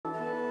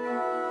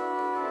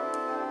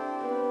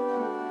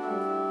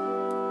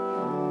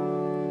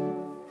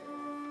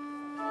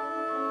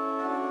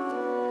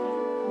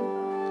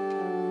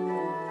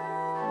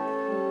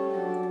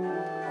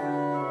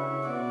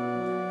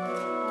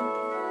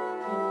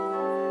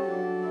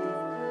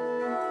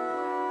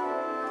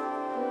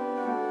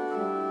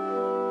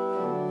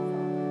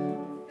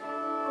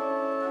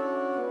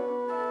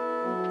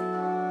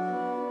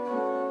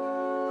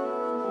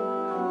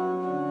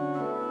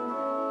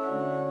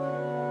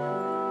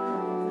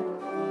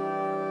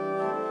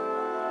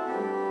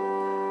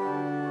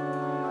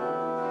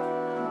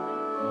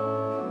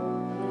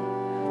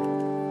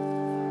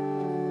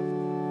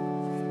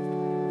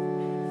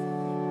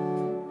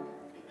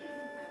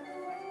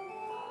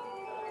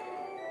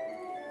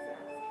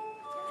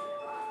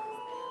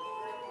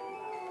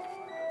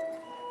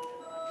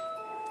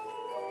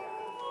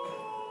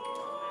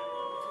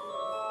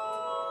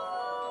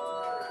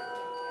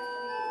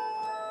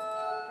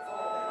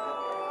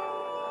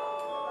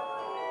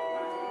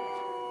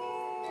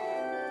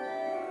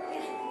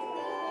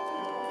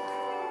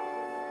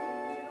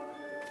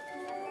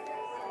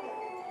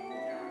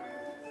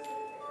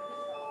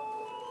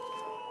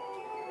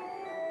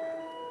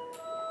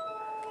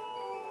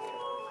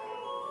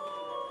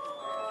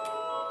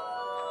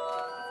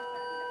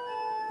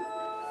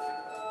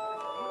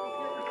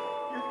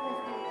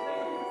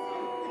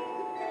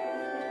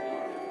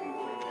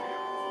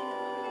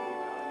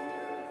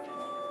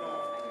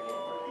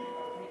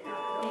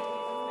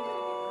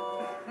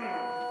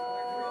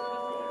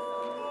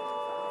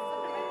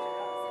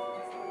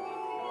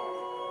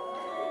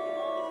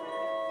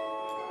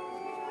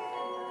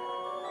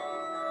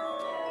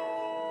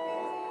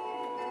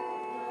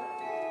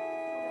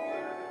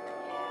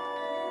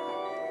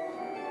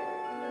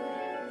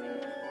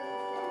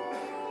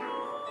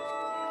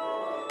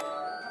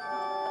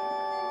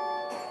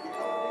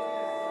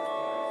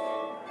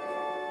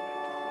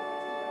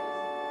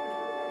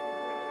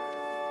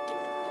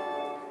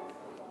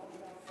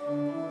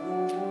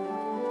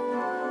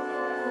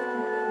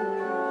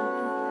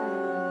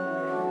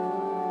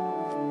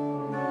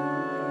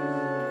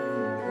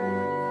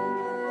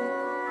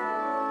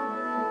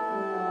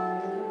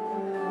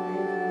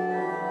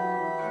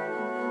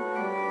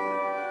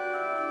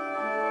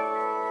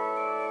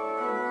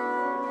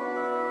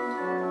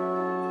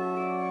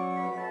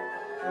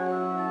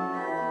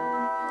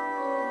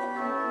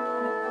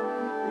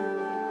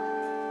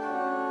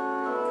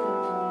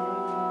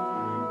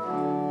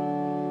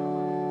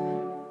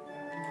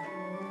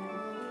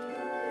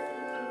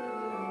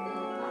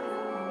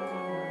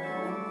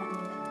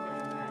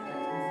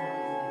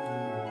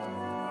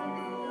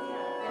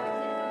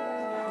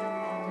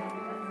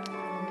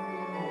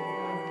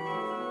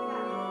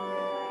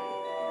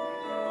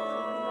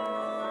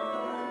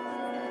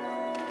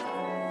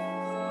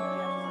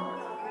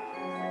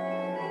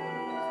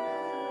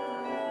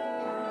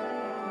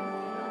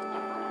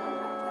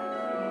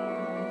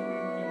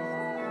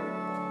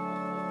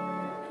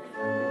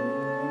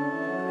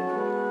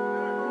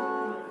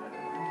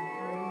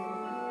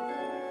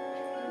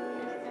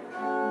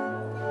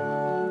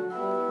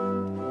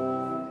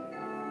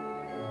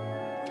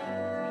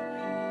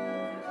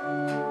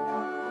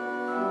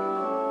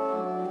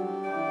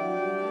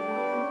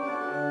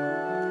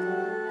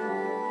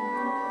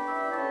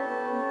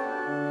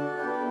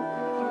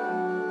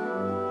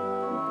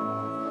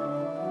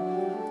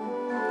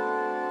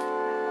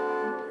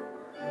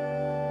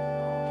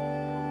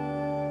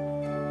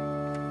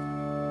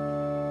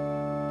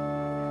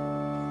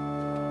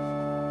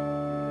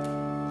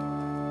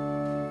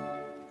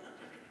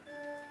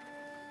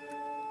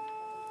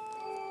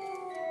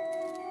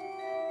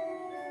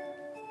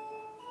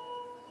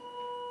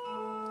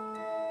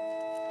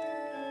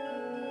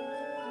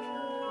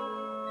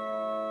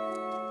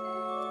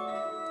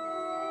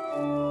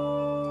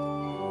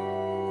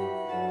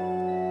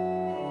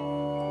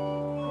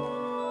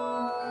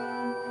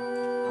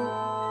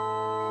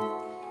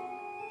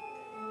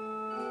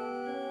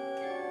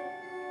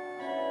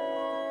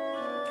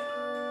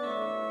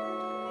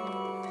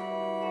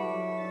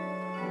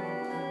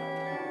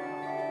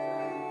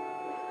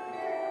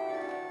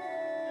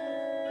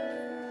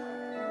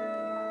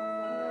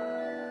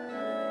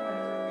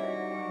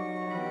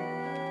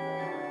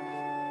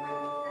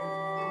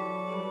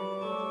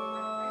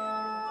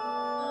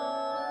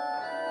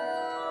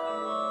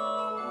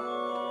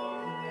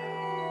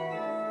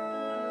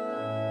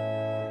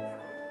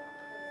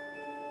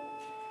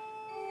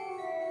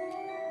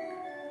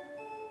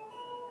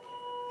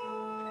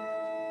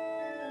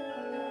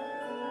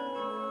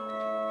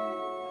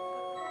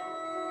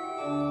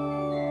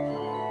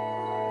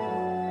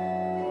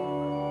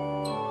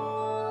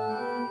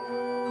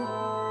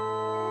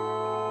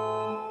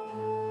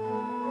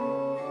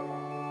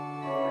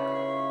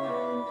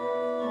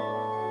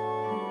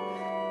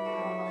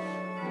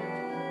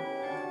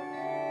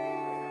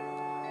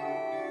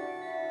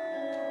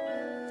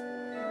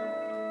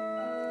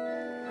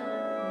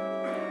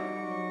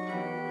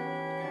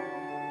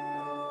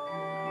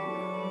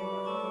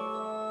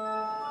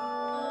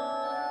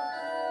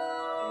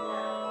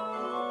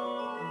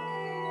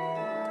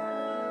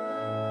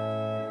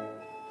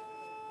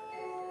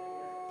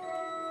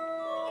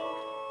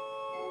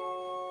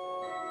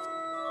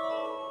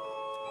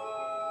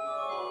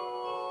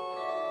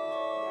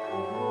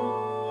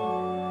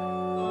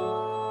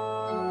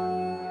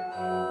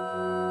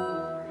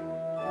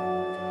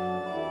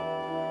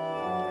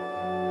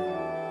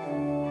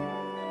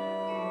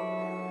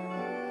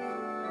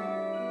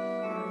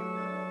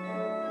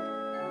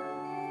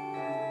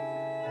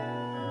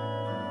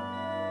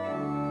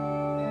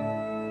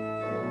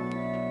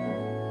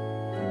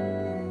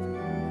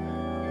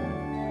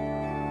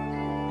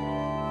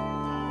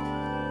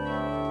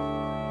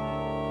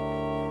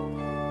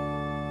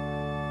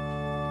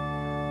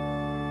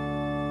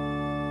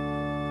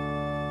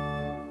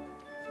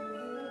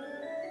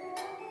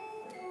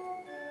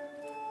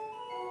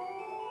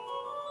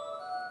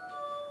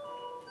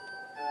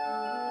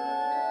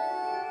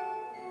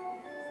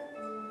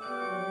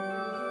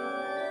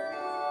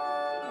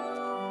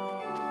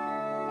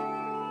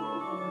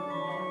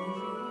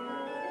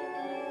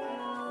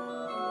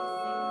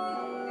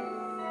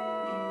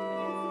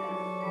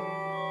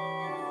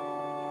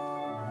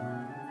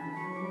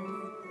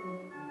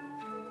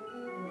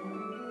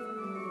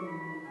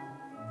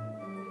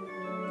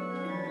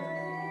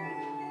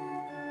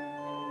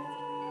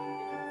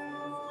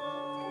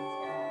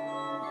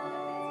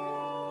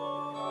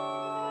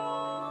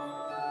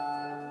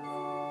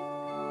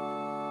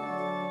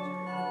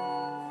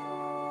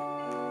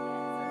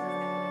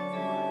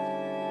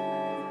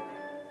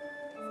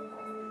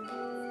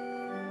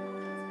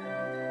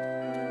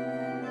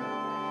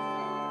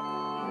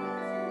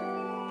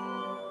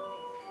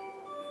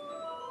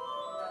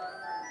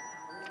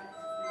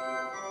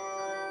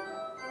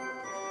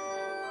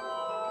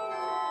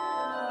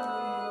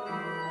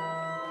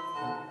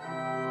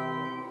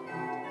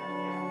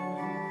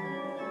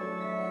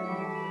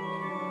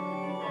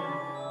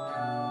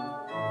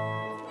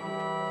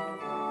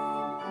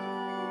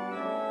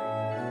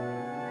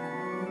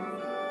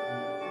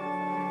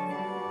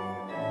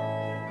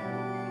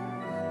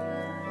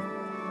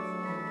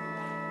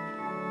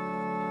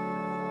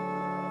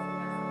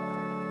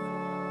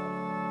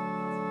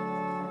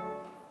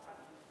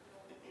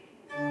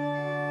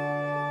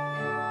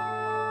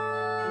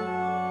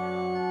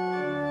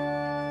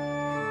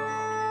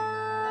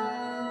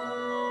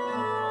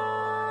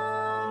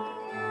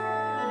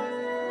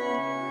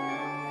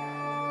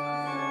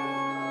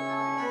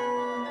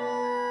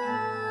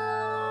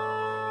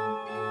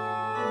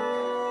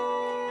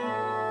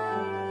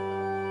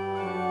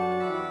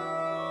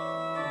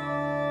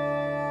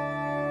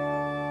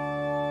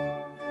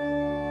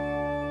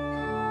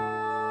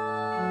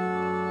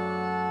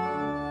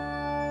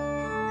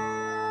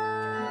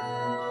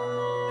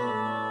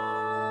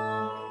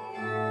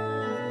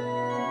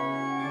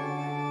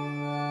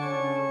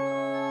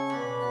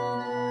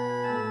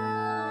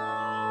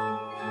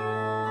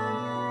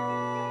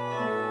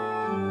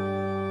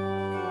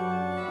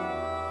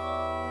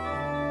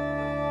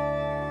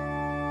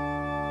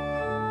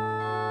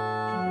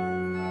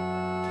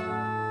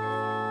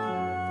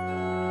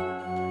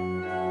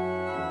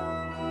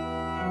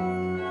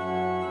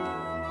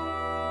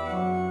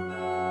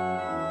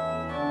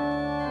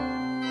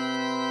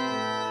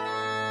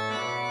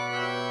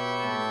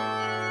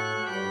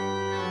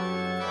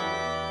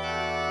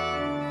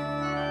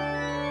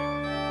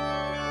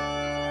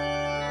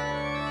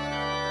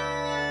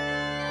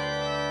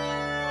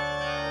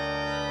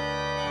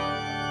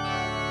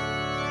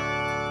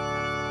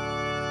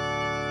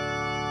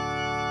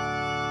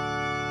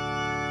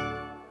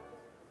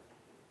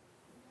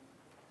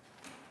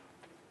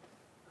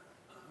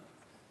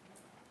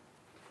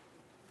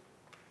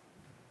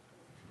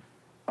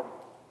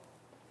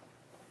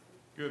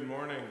Good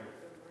morning.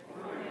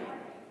 Good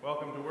morning.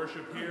 Welcome to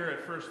worship here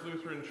at First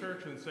Lutheran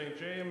Church in St.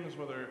 James,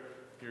 whether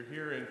you're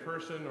here in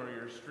person or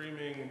you're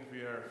streaming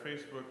via our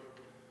Facebook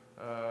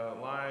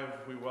Live.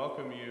 We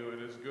welcome you.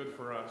 It is good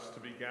for us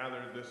to be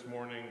gathered this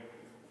morning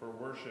for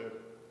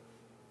worship.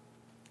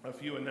 A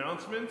few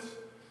announcements.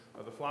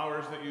 The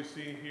flowers that you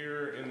see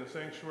here in the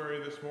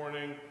sanctuary this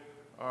morning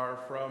are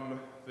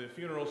from the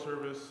funeral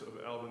service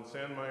of Alvin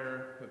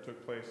Sandmeyer that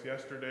took place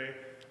yesterday.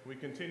 We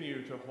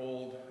continue to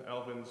hold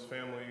Alvin's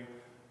family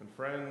and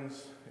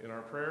friends in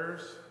our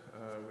prayers.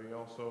 We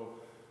also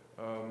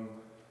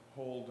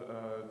hold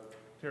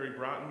Terry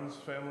Broughton's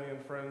family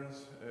and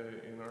friends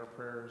in our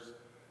prayers.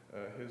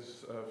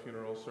 His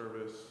funeral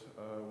service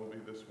will be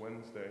this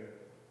Wednesday.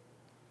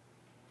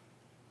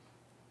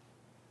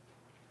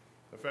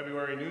 The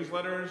February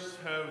newsletters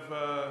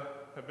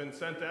have been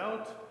sent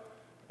out,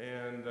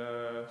 and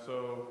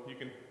so you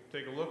can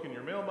take a look in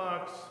your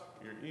mailbox,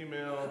 your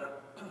email,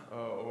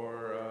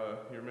 or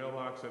your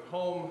mailbox at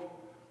home.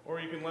 Or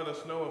you can let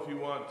us know if you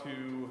want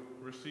to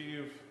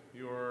receive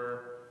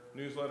your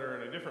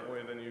newsletter in a different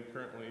way than you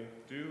currently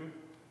do.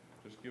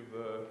 Just give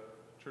the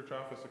church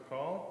office a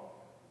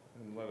call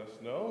and let us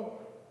know.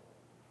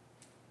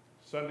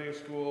 Sunday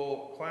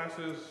school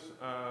classes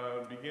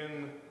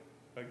begin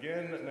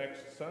again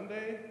next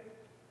Sunday,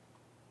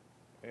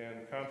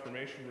 and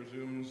confirmation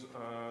resumes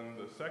on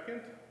the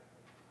 2nd.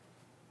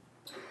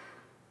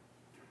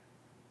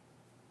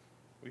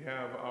 We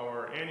have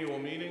our annual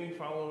meeting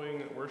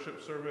following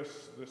worship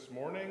service this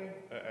morning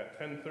at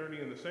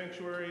 10:30 in the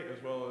sanctuary,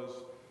 as well as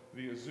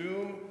via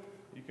Zoom.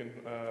 You can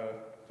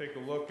take a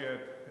look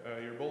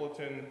at your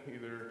bulletin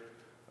either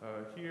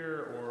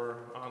here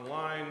or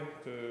online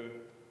to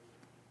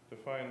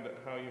find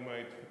how you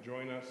might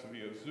join us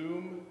via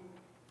Zoom.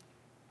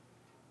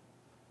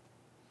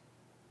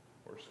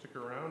 Or stick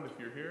around if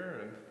you're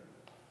here, and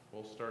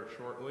we'll start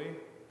shortly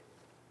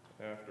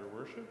after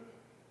worship.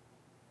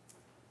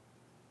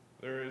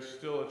 There is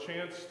still a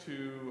chance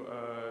to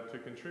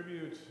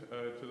contribute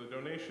to the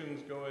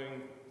donations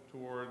going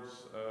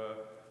towards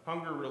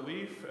hunger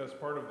relief as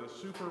part of the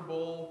Super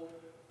Bowl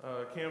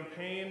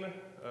campaign.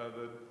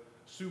 The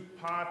soup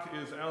pot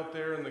is out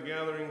there in the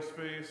gathering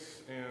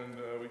space,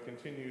 and we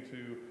continue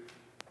to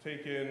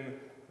take in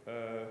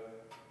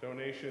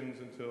donations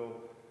until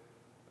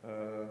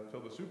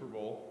the Super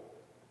Bowl.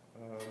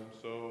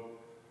 So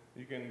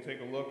you can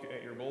take a look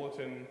at your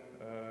bulletin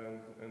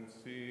and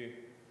see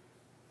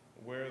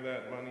where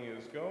that money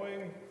is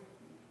going,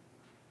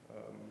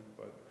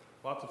 but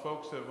lots of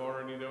folks have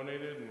already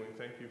donated, and we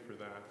thank you for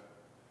that.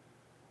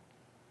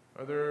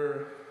 Are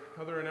there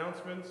other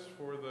announcements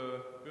for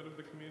the good of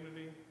the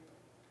community?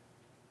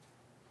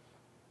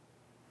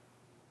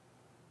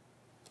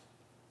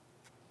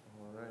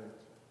 All right.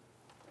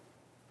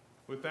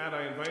 With that,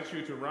 I invite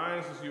you to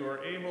rise as you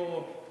are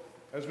able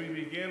as we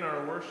begin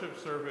our worship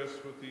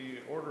service with the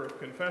order of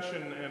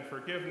confession and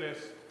forgiveness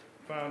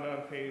found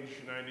on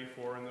page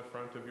 94 in the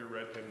front of your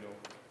red hymnal.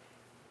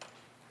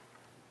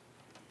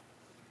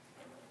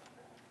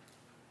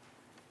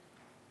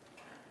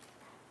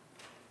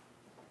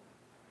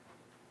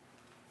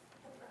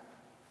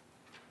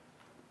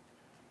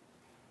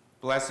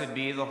 Blessed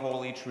be the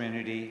Holy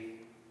Trinity,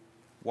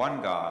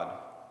 one God,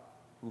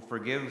 who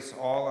forgives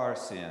all our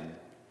sin,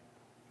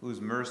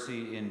 whose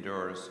mercy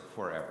endures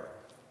forever.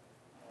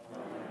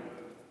 Amen.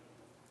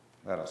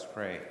 Let us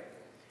pray.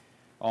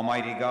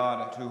 Almighty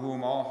God, to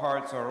whom all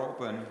hearts are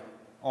open,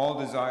 all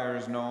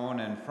desires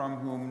known, and from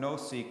whom no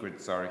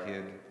secrets are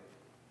hid,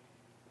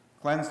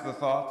 cleanse the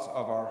thoughts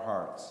of our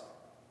hearts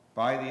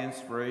by the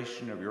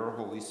inspiration of your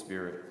Holy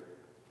Spirit,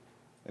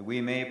 that we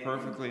may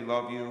perfectly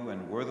love you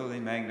and worthily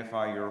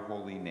magnify your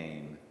holy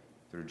name,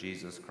 through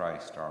Jesus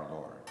Christ our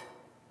Lord.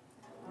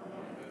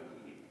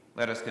 Amen.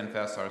 Let us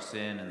confess our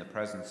sin in the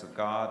presence of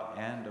God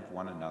and of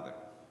one another.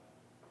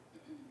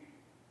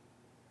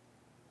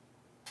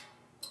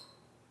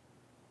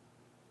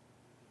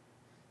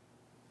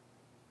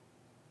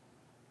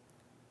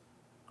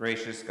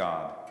 Gracious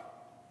God,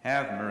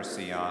 have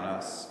mercy on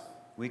us.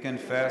 We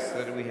confess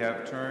that we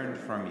have turned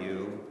from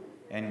you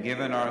and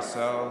given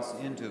ourselves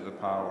into the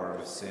power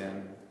of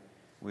sin.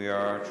 We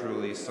are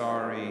truly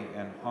sorry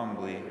and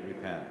humbly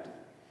repent.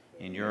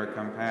 In your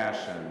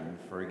compassion,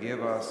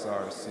 forgive us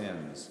our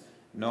sins,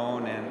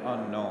 known and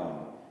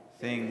unknown,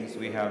 things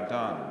we have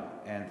done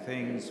and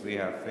things we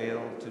have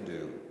failed to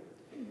do.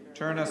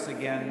 Turn us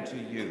again to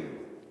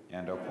you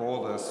and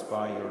uphold us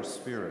by your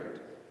Spirit,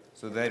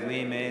 so that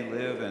we may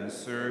live and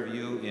serve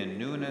you in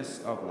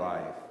newness of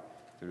life,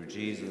 through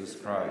Jesus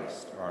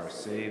Christ, our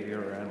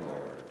Savior and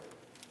Lord.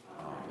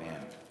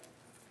 Amen.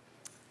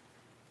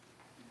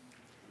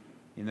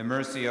 In the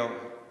mercy of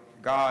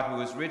God,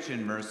 who is rich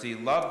in mercy,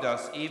 loved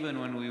us even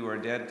when we were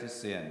dead to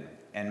sin,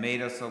 and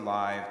made us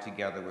alive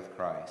together with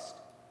Christ.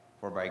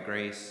 For by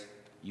grace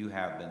you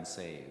have been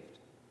saved.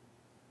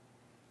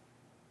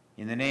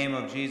 In the name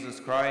of Jesus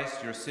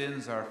Christ, your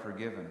sins are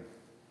forgiven.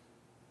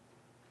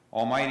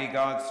 Almighty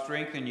God,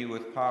 strengthen you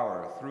with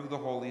power through the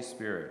Holy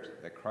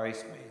Spirit, that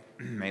Christ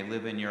may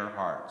live in your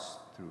hearts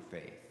through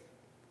faith.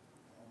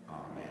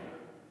 Amen.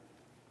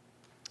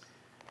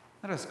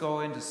 Let us go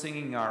into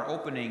singing our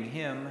opening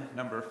hymn,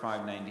 number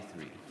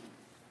 593.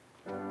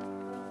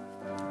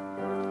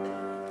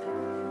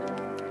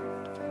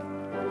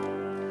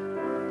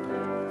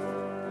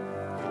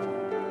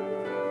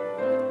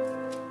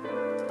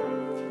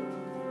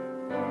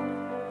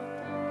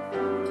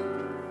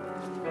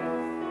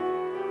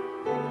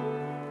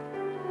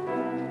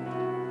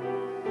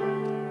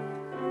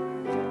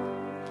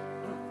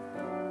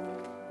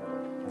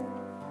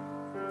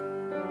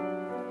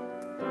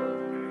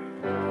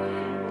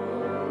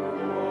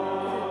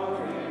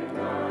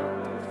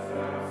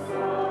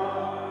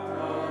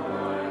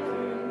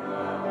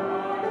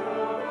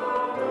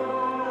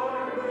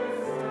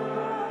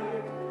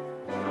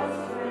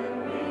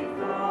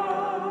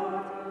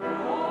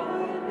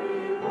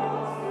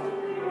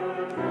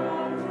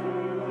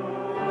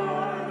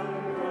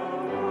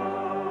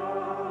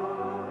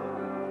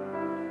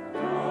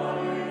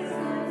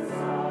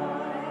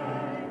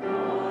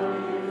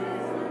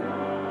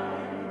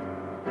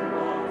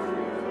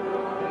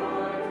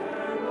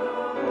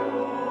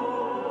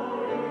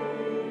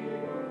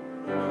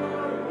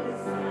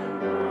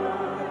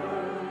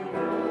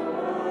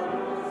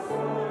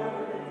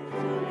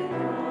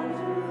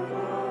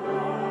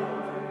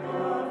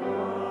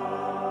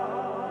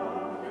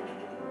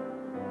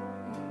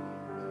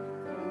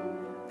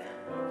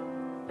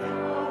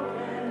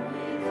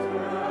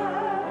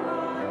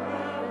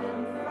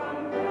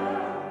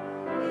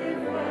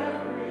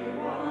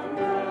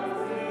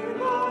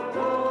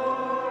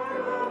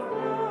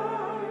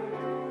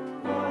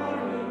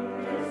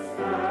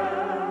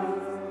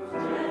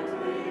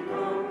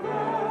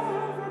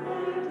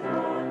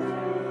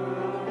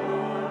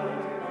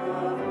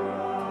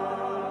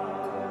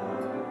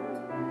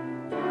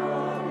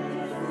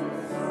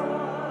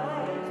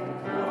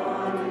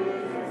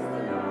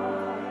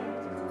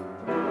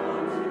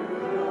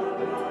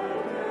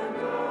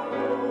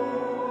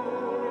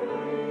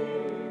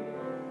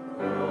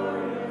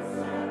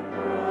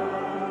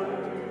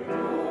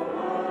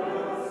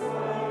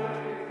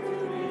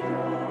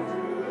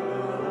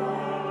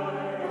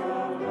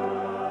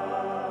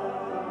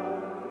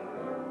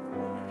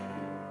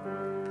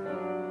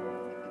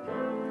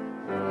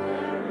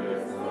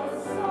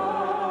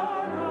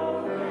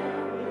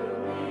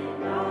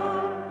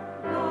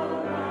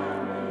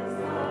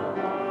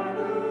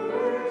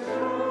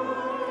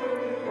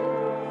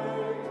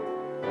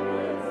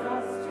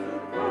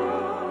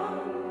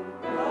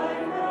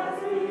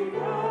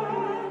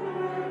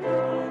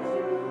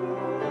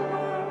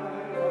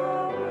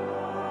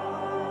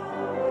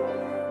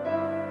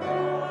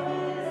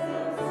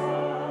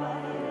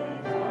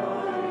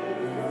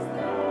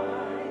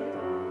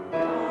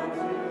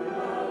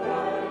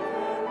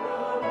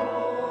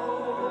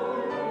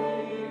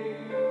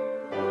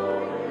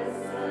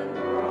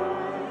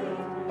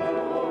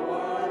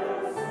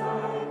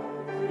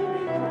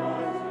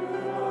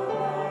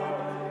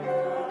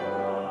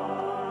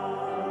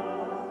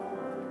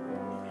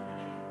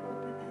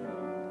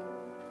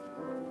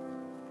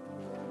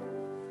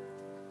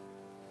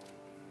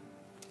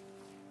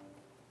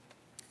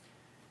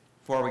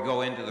 Before we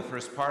go into the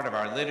first part of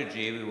our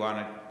liturgy, we want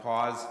to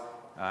pause,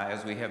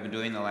 as we have been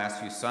doing the last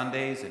few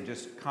Sundays, and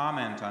just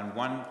comment on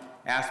one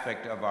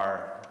aspect of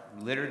our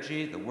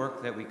liturgy, the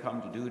work that we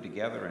come to do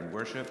together in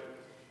worship.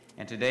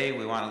 And today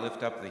we want to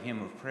lift up the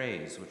hymn of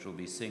praise, which we'll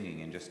be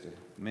singing in just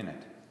a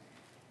minute.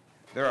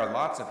 There are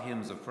lots of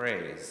hymns of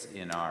praise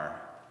in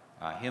our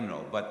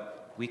hymnal,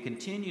 but we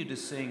continue to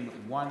sing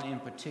one in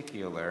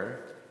particular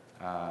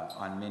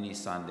on many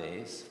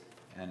Sundays,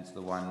 and it's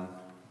the one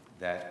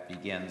that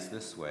begins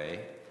this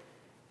way: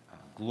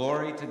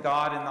 glory to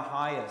God in the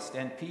highest,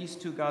 and peace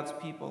to God's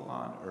people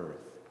on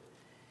earth.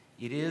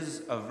 It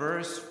is a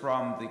verse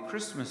from the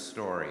Christmas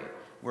story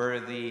where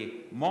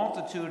the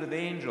multitude of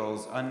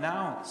angels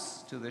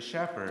announce to the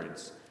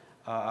shepherds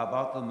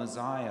about the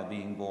Messiah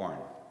being born.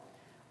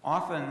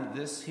 Often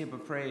this hymn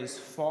of praise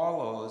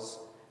follows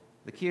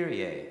the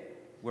Kyrie,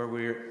 where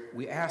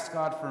we ask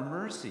God for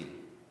mercy.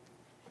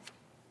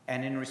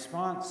 And in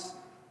response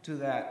to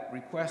that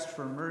request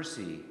for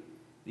mercy,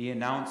 the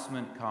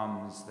announcement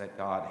comes that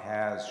God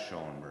has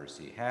shown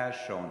mercy, has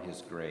shown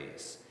his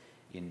grace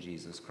in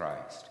Jesus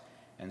Christ.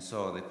 And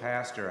so the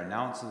pastor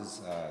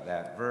announces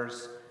that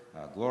verse,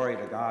 glory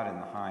to God in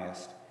the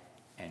highest,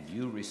 and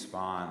you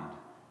respond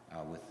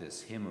with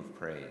this hymn of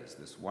praise,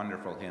 this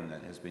wonderful hymn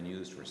that has been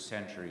used for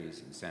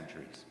centuries and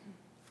centuries.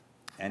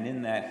 And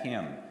in that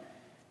hymn,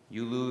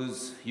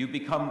 you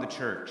become the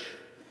church.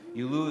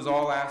 You lose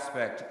all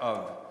aspect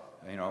of,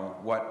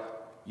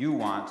 what you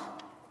want,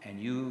 and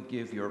you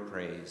give your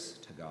praise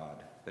to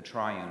God, the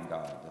triune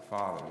God, the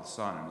Father, the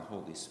Son, and the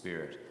Holy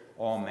Spirit,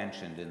 all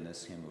mentioned in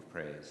this hymn of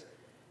praise.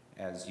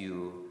 As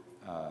you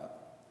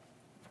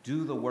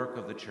do the work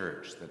of the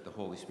church that the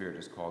Holy Spirit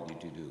has called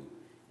you to do,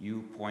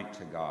 you point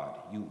to God,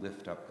 you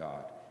lift up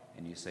God,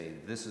 and you say,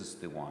 this is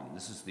the one,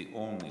 this is the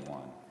only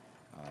one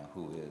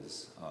who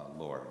is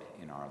Lord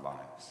in our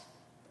lives.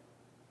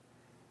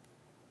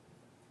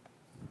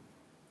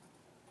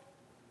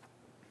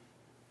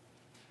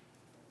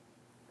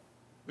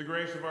 The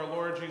grace of our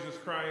Lord Jesus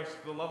Christ,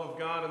 the love of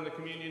God, and the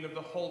communion of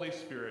the Holy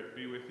Spirit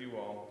be with you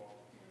all.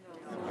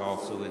 And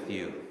also with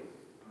you.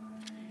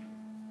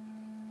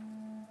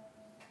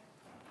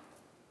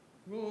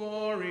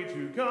 Glory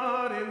to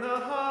God in the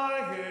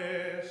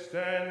highest,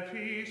 and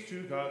peace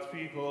to God's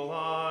people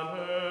on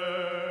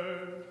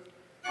earth.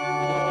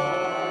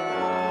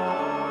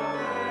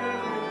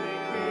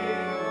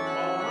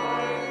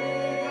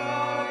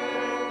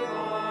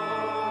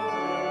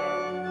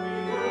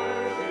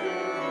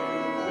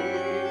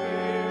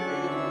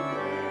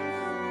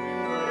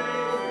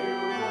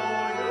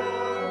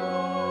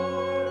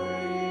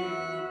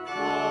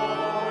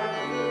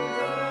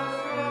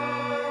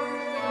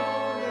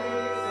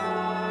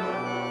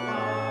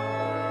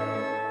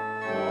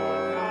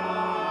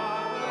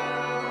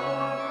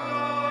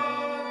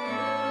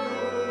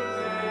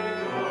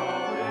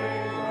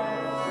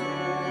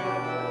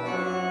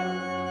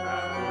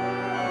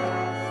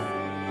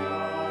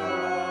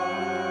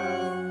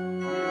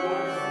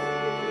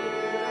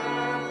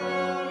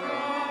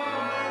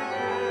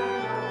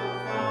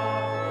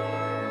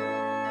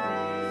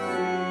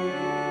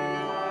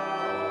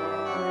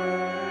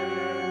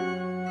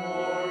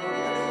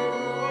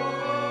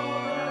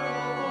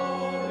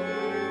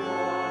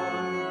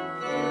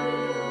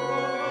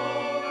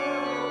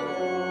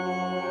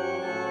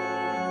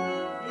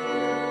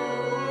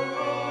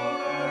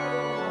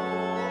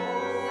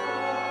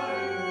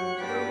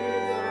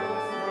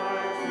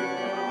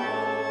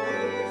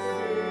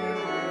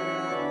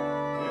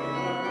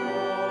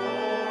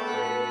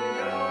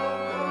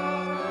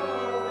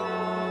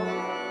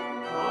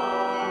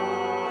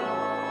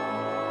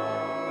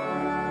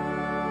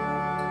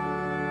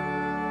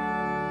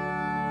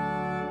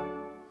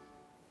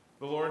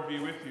 The Lord be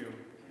with you.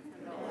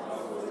 And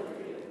also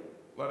with you.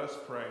 Let us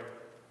pray.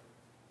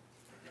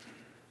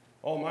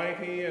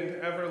 Almighty and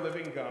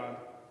ever-living God,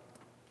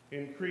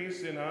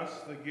 increase in us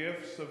the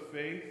gifts of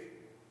faith,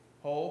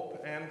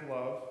 hope, and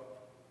love,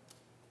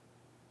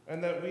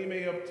 and that we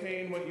may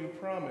obtain what you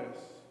promise,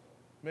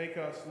 make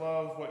us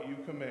love what you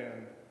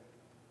command.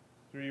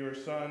 Through your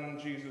Son,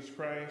 Jesus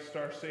Christ,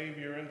 our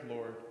Savior and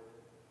Lord.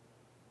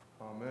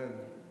 Amen.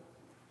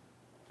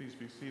 Please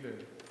be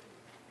seated.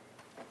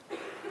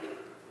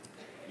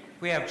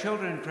 We have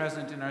children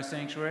present in our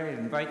sanctuary. I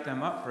invite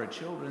them up for a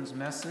children's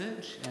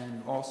message,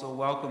 and also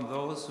welcome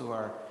those who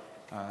are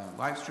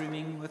live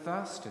streaming with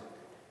us to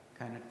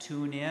kind of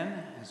tune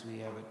in as we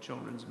have a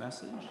children's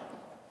message.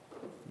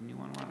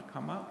 Anyone want to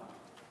come up?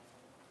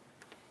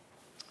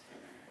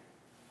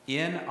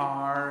 In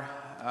our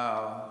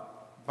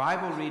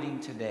Bible reading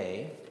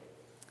today,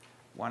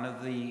 one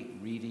of the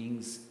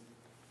readings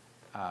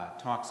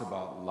talks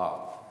about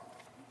love,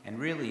 and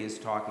really is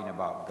talking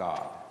about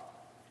God.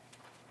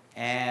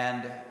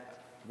 And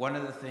one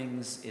of the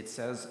things it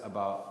says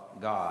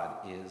about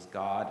God is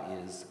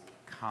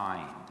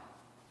kind.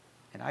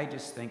 And I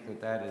just think that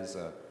that is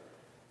a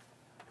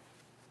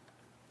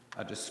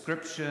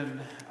description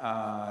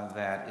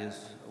that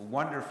is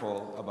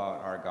wonderful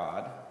about our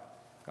God.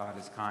 God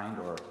is kind,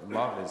 or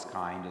love is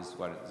kind, is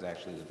what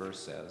actually the verse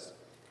says.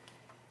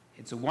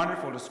 It's a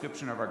wonderful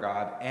description of our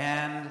God,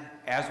 and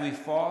as we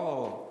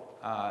follow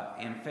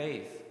in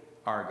faith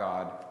our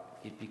God,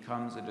 it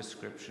becomes a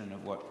description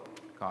of what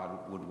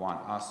God would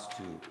want us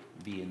to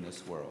be in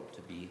this world,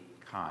 to be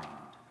kind.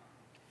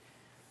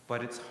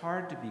 But it's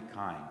hard to be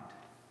kind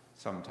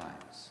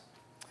sometimes.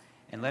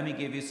 And let me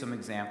give you some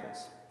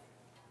examples.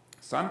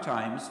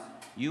 Sometimes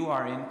you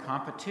are in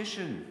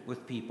competition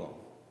with people.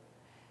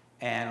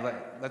 And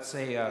let's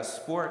say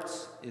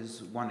sports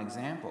is one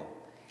example.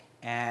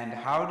 And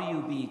how do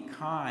you be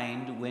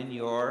kind when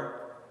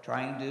you're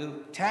trying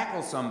to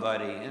tackle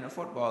somebody in a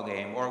football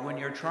game, or when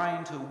you're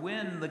trying to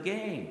win the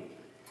game?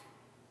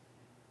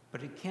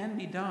 But it can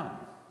be done.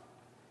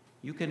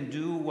 You can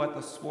do what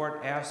the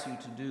sport asks you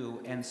to do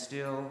and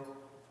still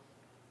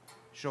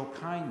show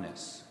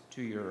kindness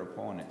to your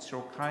opponent,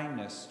 show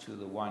kindness to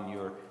the one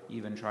you're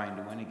even trying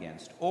to win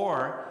against.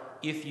 Or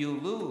if you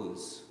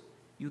lose,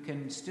 you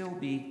can still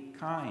be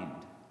kind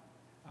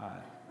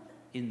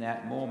in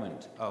that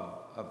moment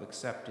of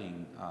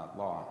accepting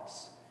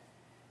loss.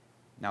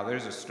 Now,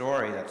 there's a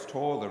story that's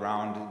told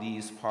around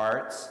these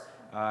parts.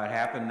 It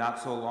happened not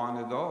so long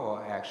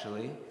ago,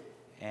 actually.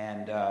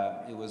 And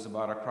it was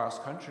about a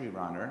cross-country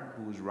runner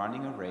who was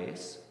running a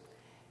race,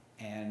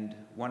 and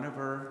one of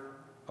her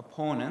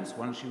opponents,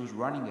 one she was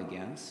running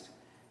against,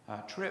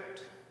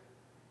 tripped.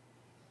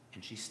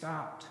 And she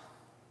stopped,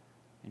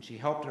 and she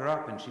helped her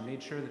up, and she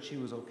made sure that she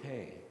was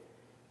okay.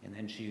 And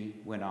then she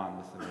went on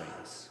with the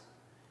race.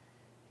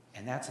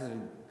 And that's a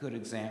good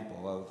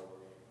example of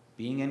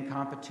being in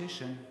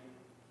competition,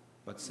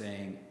 but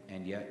saying,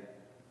 and yet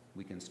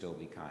we can still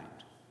be kind.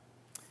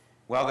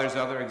 Well, there's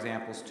other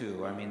examples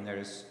too. I mean,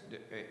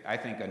 I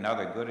think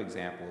another good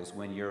example is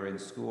when you're in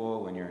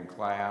school, when you're in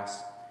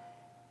class,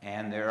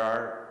 and there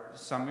are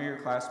some of your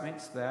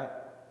classmates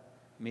that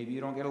maybe you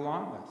don't get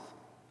along with,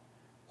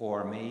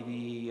 or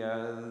maybe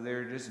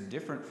they're just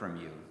different from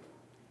you.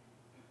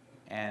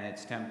 And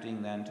it's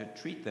tempting then to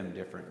treat them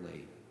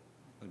differently.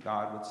 But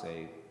God would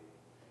say,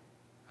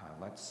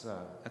 let's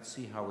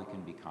see how we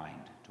can be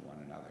kind to one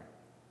another.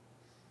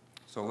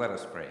 So let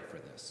us pray for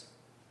this.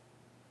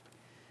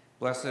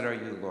 Blessed are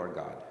you, Lord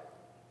God.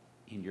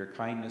 In your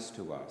kindness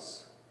to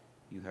us,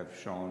 you have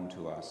shown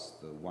to us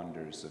the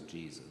wonders of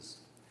Jesus.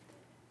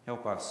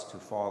 Help us to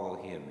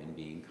follow him in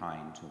being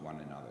kind to one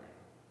another.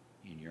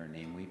 In your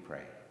name we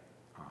pray.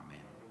 Amen.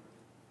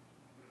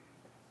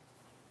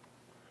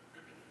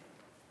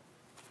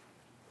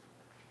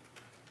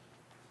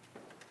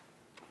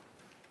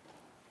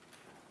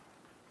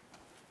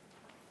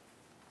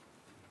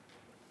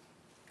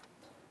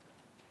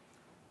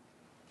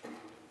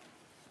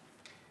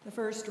 The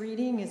first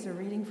reading is a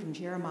reading from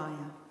Jeremiah.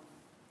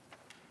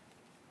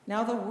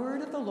 Now the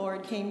word of the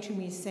Lord came to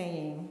me,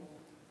 saying,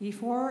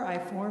 Before I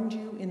formed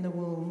you in the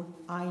womb,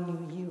 I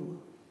knew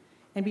you.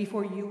 And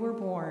before you were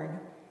born,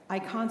 I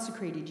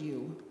consecrated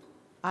you.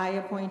 I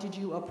appointed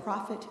you a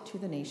prophet to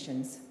the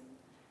nations.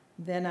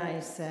 Then I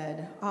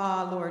said,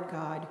 Ah, Lord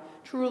God,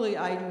 truly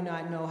I do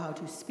not know how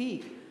to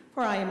speak,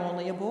 for I am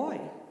only a boy.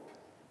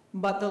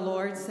 But the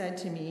Lord said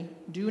to me,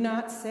 Do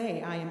not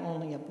say I am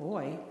only a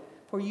boy,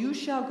 for you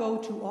shall go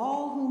to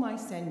all whom I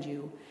send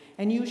you,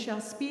 and you shall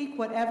speak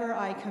whatever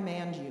I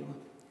command you.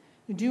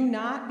 Do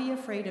not be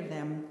afraid of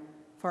them,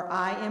 for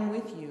I am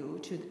with you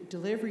to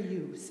deliver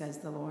you, says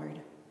the Lord.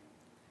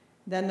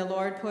 Then the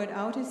Lord put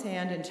out his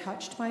hand and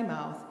touched my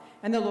mouth,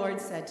 and the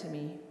Lord said to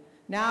me,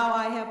 Now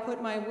I have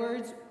put my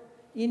words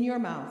in your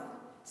mouth.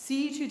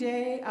 See,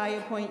 today I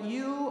appoint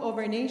you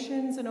over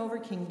nations and over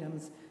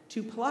kingdoms,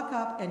 to pluck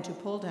up and to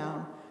pull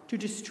down, to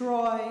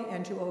destroy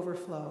and to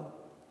overthrow,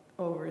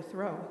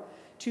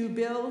 to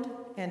build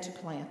and to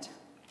plant.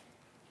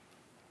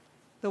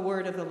 The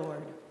word of the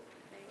Lord.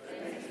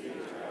 Thanks be to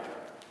God.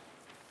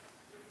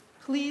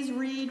 Please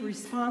read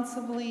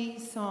responsively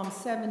Psalm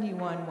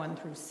 71, 1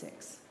 through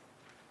 6.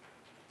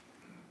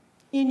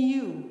 In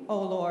you,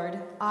 O Lord,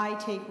 I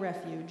take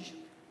refuge.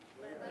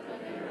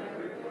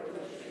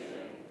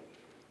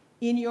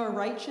 In your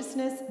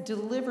righteousness,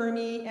 deliver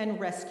me and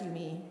rescue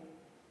me.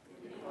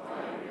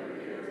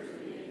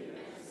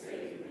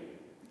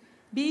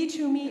 Be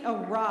to me a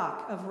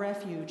rock of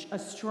refuge, a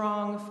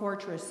strong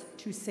fortress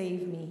to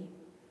save me.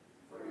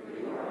 For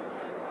you are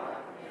my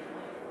rock and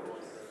my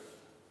fortress.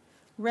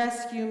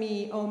 Rescue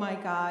me, O my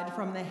God,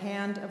 from the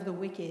hand of the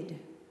wicked.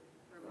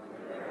 From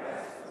the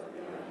grasp of the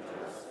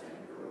unjust and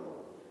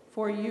cruel.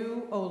 For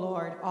you, O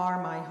Lord,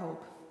 are my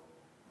hope.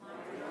 My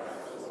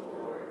trust, O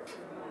Lord,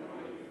 from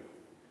my youth.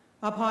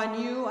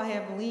 Upon you I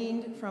have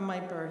leaned from my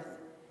birth.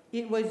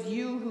 It was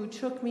you who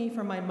took me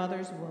from my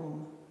mother's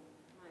womb.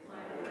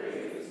 My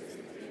praise is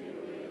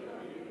continually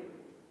of you.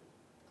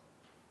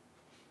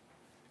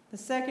 The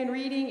second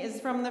reading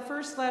is from the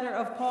first letter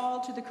of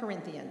Paul to the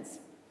Corinthians.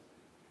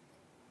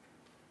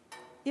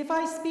 If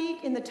I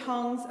speak in the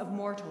tongues of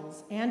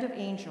mortals and of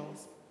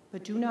angels,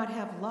 but do not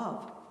have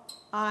love,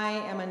 I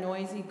am a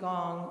noisy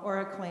gong or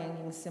a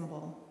clanging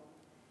cymbal.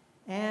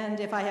 And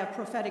if I have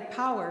prophetic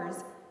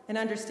powers and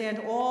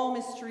understand all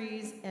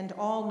mysteries and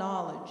all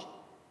knowledge,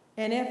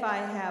 and if I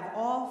have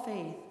all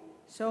faith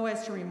so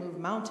as to remove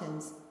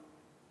mountains,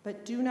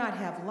 but do not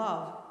have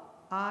love,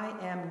 I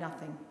am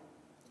nothing.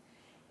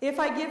 If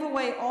I give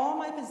away all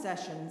my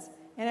possessions,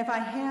 and if I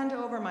hand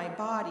over my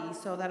body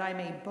so that I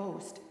may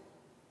boast,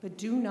 but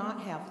do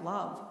not have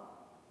love,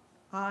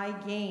 I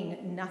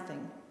gain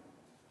nothing.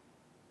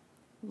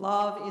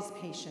 Love is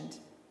patient.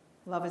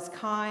 Love is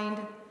kind.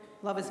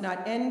 Love is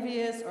not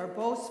envious or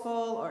boastful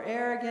or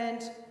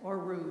arrogant or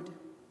rude.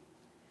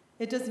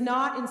 It does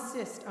not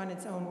insist on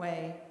its own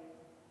way.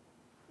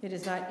 It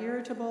is not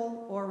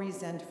irritable or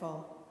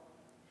resentful.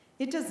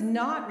 It does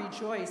not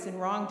rejoice in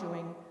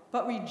wrongdoing,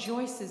 but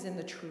rejoices in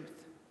the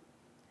truth.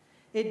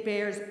 It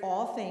bears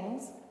all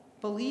things,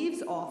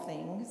 believes all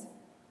things,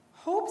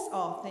 hopes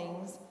all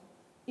things,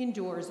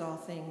 endures all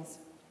things.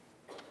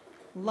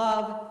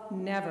 Love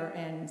never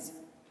ends.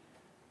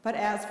 But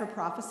as for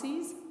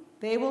prophecies,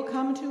 they will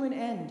come to an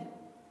end.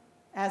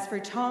 As for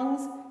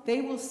tongues,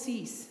 they will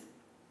cease.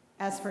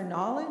 As for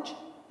knowledge,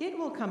 it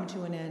will come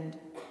to an end.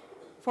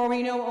 For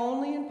we know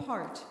only in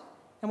part,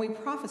 and we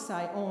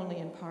prophesy only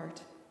in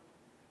part.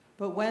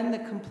 But when the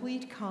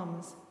complete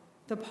comes,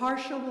 the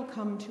partial will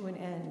come to an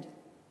end.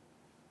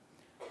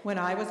 When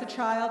I was a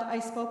child, I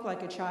spoke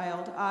like a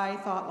child, I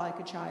thought like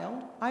a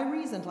child, I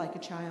reasoned like a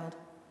child.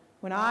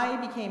 When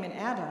I became an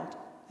adult,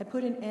 I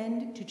put an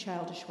end to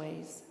childish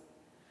ways.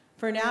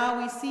 For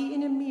now we see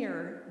in a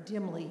mirror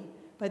dimly,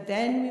 but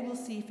then we will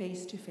see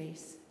face to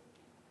face.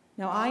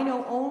 Now I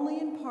know only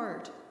in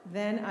part,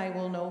 then I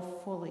will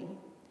know fully,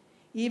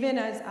 even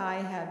as I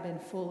have been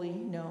fully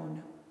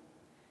known.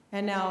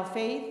 And now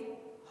faith,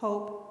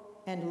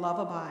 hope, and love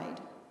abide,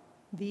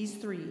 these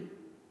three.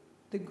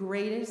 The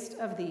greatest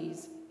of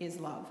these is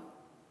love.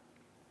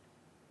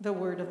 The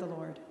word of the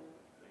Lord.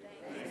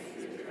 Thanks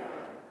be to God.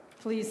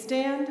 Please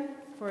stand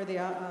for the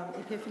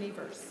Epiphany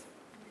verse.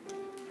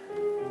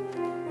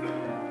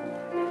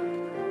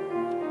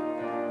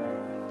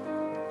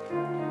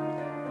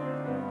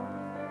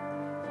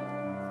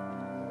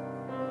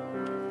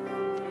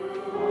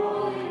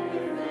 Holy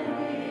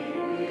Epiphany,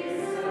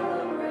 we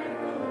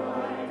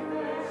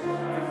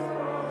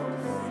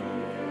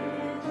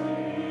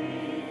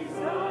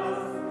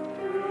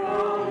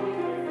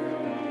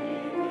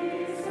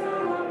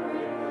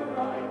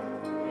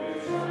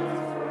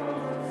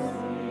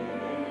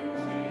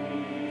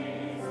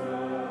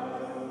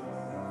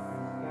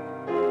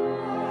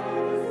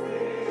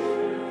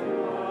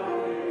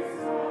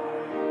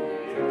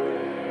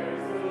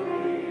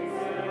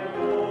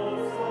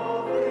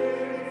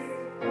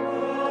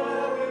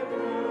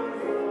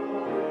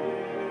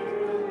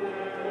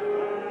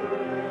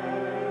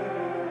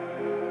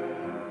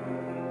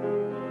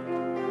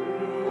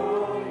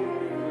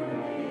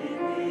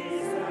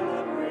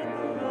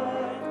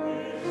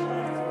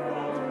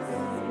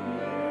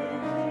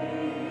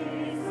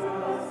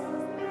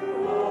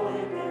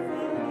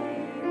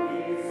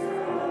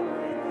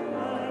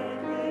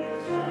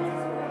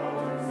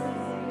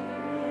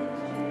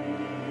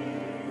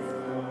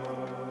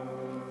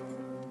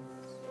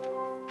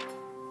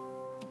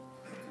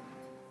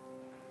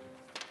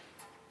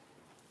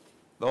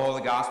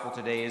the gospel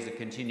today is a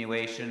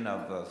continuation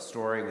of the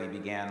story we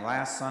began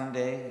last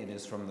Sunday. It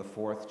is from the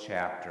 4th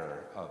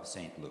chapter of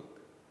St.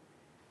 Luke.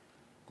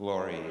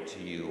 Glory to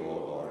you, O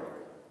Lord.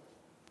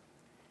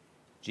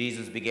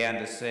 Jesus began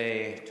to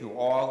say to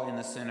all in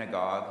the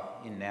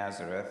synagogue in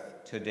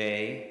Nazareth,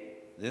 "Today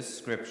this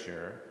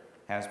scripture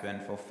has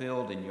been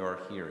fulfilled in your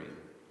hearing."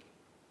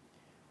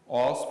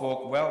 All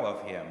spoke well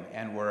of him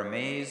and were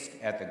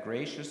amazed at the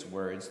gracious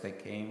words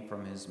that came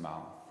from his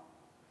mouth.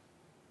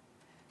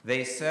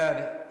 They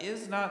said,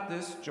 "Is not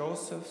this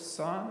Joseph's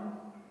son?"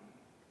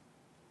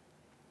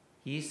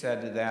 He said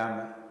to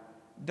them,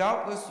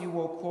 "Doubtless you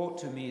will quote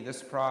to me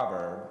this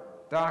proverb,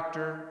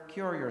 'Doctor,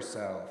 cure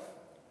yourself.'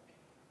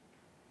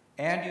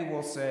 And you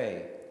will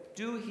say,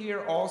 'Do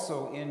here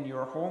also in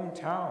your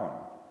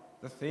hometown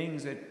the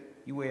things that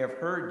you have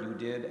heard you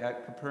did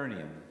at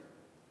Capernaum.'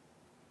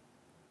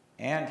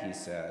 And he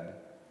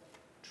said,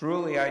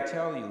 'Truly I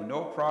tell you,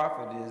 no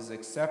prophet is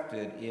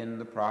accepted in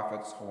the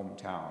prophet's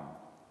hometown.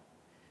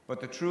 But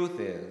the truth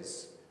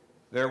is,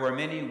 there were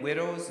many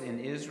widows in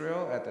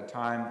Israel at the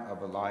time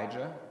of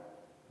Elijah,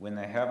 when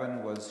the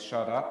heaven was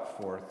shut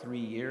up for 3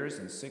 years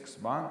and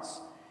 6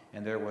 months,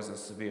 and there was a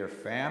severe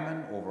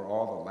famine over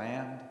all the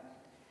land.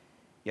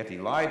 Yet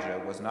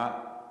Elijah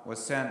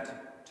was sent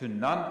to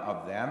none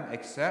of them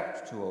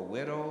except to a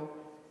widow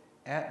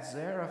at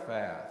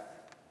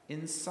Zarephath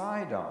in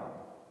Sidon.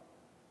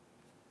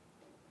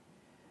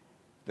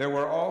 There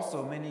were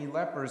also many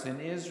lepers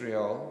in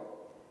Israel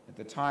at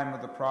the time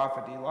of the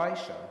prophet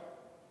Elisha,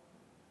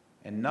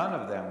 and none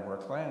of them were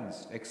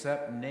cleansed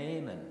except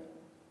Naaman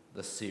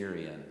the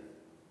Syrian."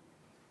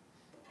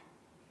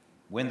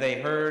 When they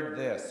heard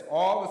this,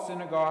 all in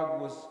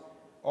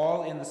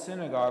the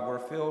synagogue were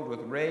filled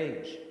with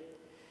rage.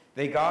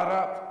 They got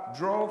up,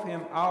 drove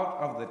him out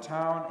of the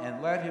town,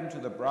 and led him to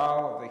the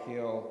brow of the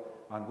hill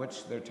on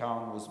which their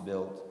town was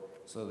built,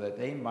 so that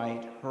they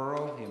might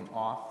hurl him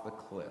off the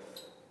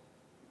cliff.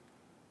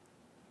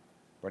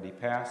 But he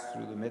passed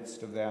through the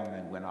midst of them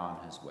and went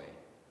on his way.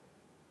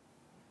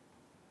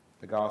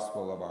 The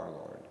Gospel of our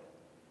Lord.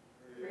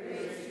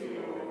 Praise to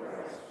you, O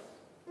Christ.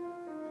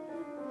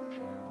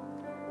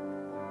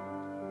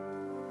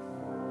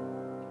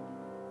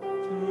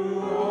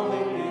 Through all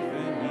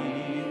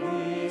Ephiphany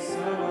we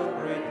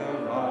celebrate the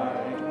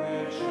light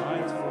which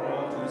shines for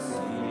all to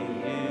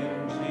see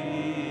in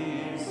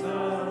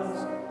Jesus.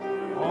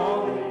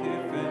 All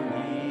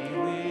Ephiphany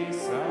we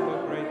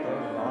celebrate the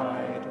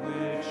light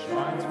which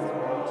shines for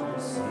all to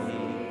see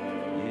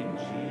in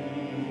Jesus.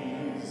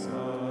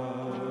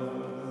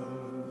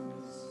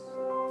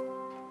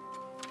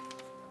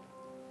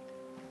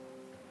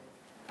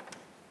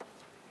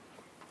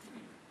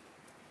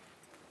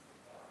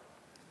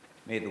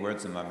 May the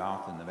words of my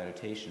mouth and the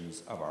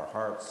meditations of our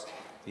hearts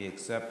be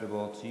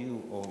acceptable to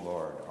you, O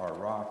Lord, our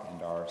rock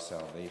and our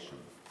salvation.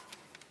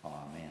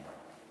 Amen.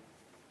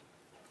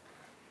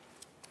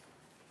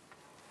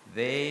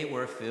 They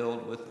were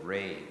filled with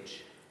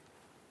rage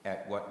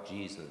at what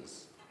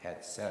Jesus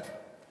had said.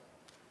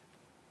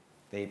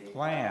 They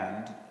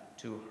planned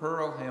to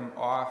hurl him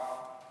off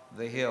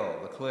the hill,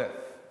 the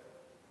cliff,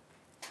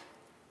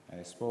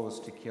 I suppose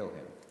to kill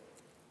him.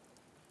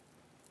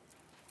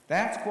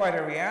 That's quite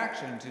a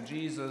reaction to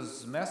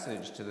Jesus'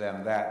 message to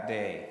them that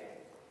day.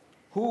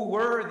 Who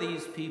were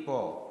these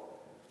people?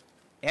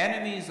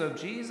 Enemies of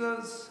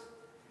Jesus?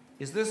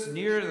 Is this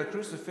near the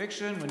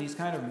crucifixion when he's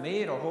kind of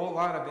made a whole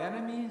lot of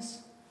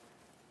enemies?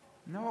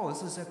 No,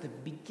 this is at the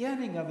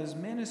beginning of his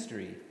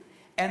ministry.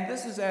 And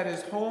this is at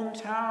his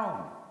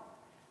hometown.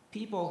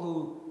 People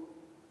who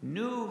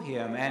knew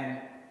him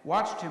and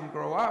watched him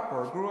grow up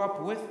or grew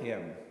up with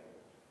him.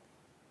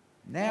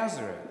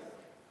 Nazareth.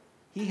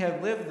 He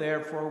had lived there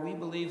for, we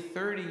believe,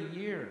 30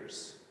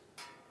 years.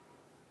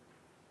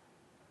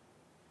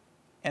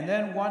 And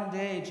then one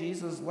day,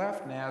 Jesus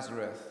left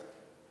Nazareth.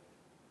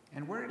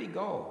 And where did he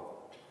go?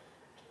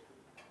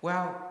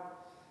 Well,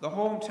 the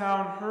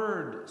hometown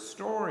heard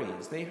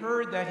stories. They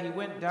heard that he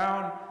went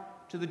down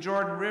to the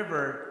Jordan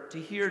River to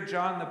hear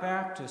John the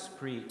Baptist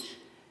preach,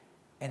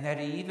 and that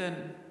he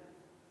even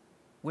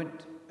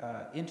went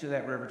into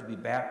that river to be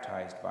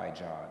baptized by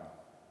John.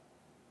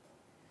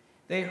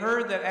 They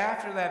heard that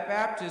after that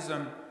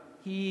baptism,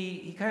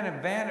 he kind of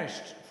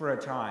vanished for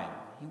a time.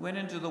 He went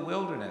into the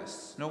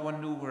wilderness. No one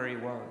knew where he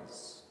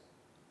was.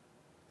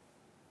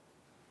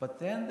 But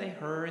then they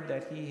heard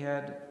that he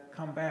had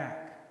come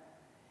back,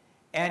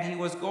 and he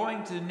was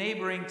going to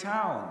neighboring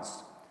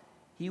towns.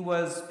 He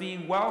was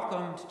being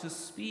welcomed to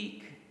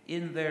speak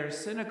in their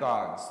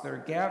synagogues, their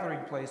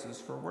gathering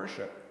places for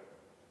worship.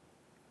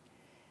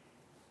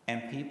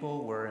 And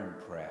people were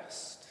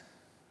impressed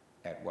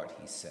at what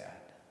he said.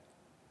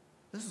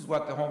 This is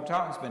what the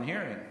hometown's been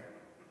hearing.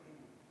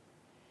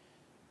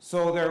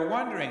 So they're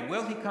wondering,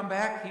 will he come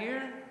back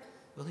here?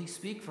 Will he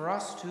speak for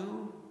us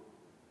too?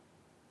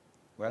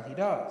 Well, he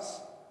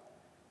does.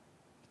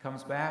 He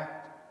comes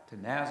back to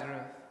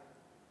Nazareth,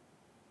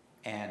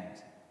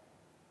 and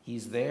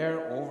he's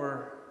there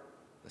over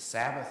the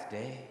Sabbath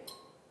day.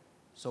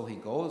 So he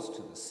goes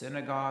to the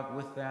synagogue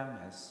with them,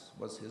 as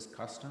was his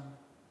custom.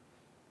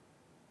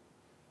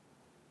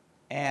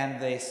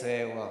 And they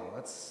say, well,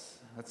 let's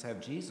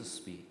have Jesus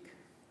speak.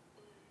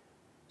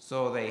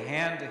 So they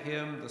hand to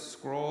him the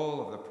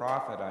scroll of the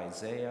prophet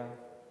Isaiah,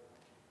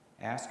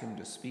 ask him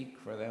to speak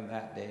for them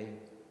that day.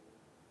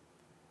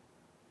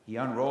 He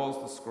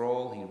unrolls the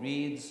scroll, he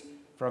reads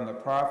from the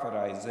prophet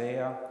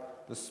Isaiah,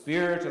 "The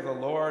Spirit of the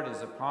Lord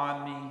is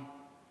upon me.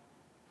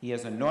 He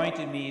has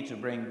anointed me to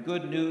bring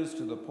good news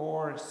to the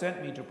poor,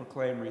 sent me to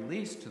proclaim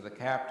release to the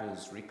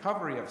captives,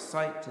 recovery of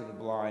sight to the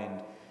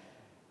blind,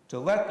 to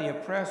let the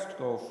oppressed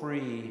go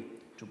free,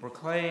 to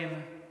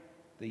proclaim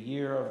the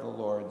year of the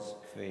Lord's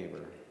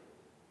favor."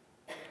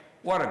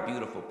 What a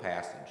beautiful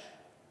passage.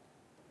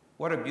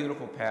 What a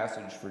beautiful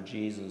passage for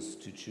Jesus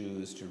to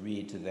choose to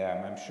read to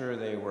them. I'm sure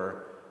they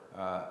were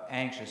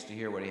anxious to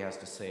hear what he had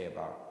to say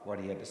about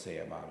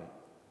it.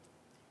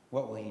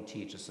 What will he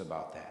teach us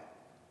about that?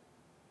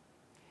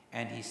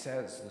 And he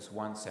says this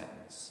one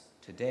sentence,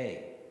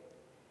 "Today,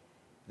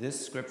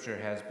 this scripture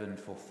has been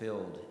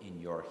fulfilled in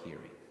your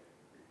hearing."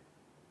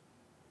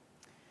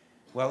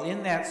 Well,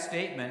 in that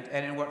statement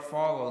and in what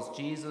follows,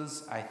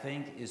 Jesus, I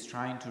think, is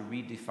trying to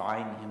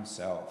redefine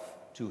himself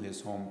to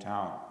his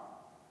hometown.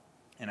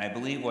 And I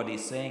believe what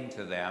he's saying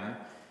to them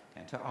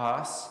and to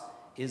us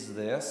is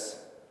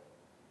this,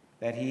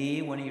 that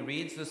he, when he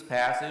reads this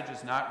passage,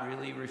 is not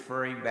really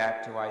referring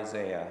back to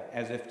Isaiah,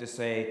 as if to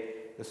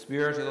say, the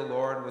Spirit of the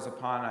Lord was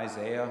upon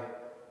Isaiah,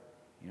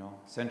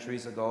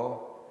 centuries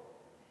ago,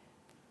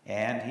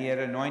 and he had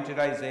anointed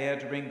Isaiah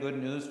to bring good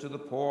news to the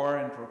poor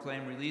and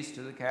proclaim release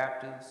to the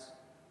captives.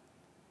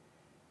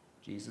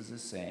 Jesus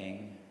is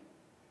saying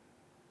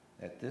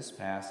that this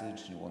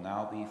passage will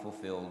now be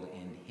fulfilled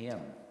in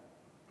him.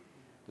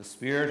 The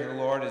Spirit of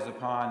the Lord is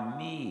upon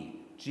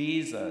me,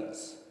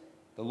 Jesus.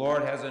 The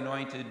Lord has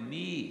anointed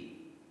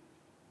me,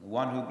 the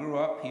one who grew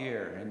up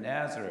here in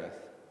Nazareth,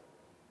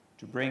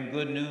 to bring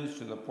good news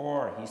to the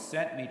poor. He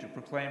sent me to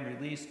proclaim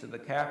release to the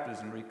captives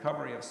and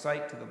recovery of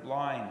sight to the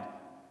blind.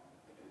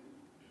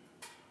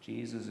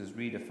 Jesus is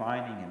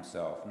redefining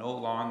himself, no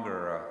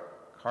longer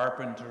a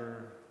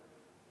carpenter,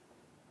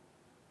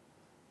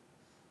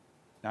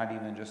 not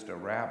even just a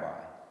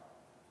rabbi.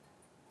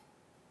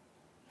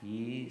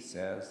 He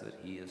says that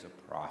he is a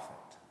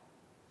prophet,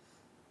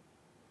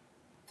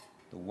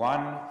 the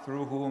one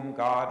through whom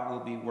God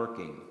will be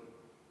working.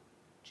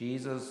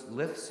 Jesus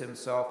lifts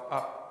himself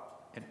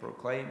up and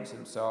proclaims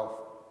himself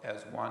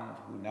as one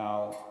who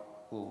now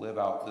will live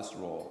out this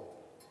role.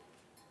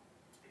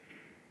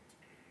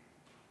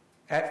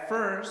 At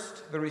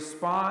first, the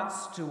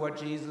response to what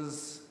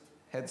Jesus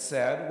had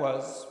said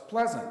was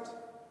pleasant.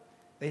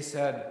 They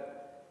said,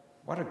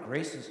 "What a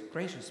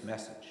gracious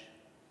message."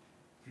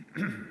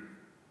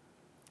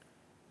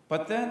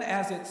 But then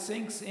as it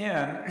sinks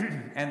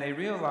in and they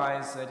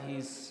realize that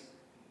he's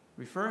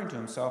referring to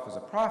himself as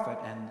a prophet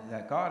and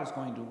that God is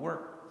going to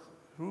work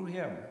through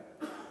him,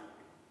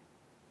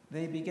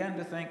 they began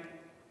to think,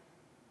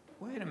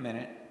 wait a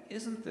minute,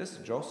 isn't this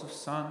Joseph's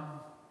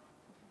son?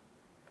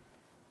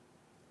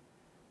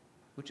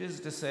 Which is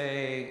to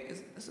say,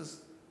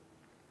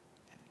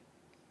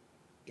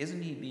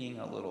 isn't he being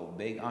a little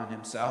big on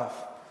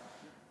himself?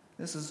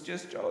 This is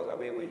just Joseph.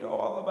 We know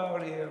all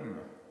about him.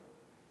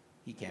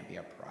 He can't be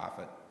a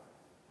prophet.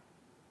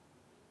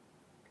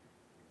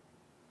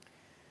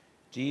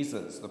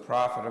 Jesus, the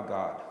prophet of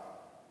God.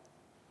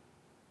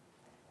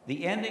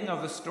 The ending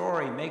of the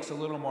story makes a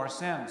little more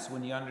sense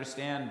when you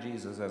understand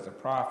Jesus as a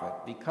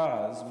prophet,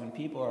 because when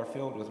people are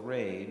filled with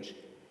rage,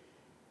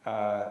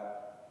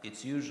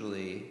 it's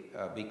usually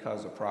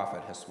because a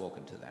prophet has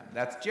spoken to them.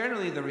 That's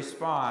generally the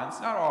response,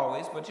 not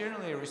always, but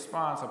generally a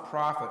response a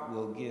prophet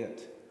will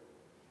get.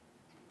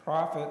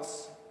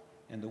 Prophets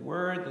and the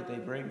word that they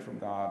bring from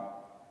God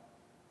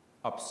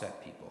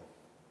upset people.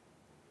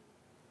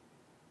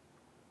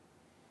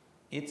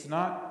 It's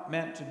not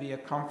meant to be a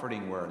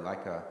comforting word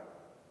like a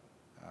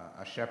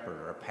shepherd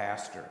or a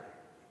pastor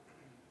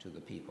to the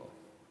people.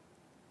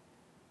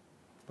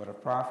 But a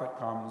prophet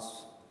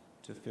comes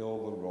to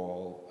fill the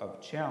role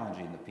of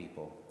challenging the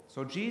people.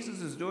 So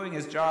Jesus is doing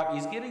his job.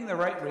 He's getting the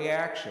right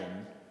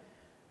reaction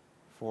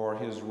for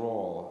his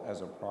role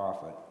as a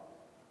prophet.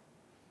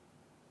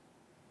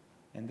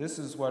 And this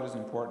is what is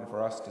important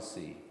for us to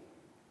see.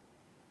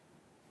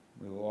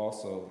 We will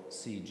also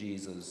see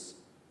Jesus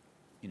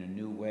in a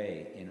new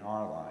way in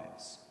our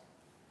lives.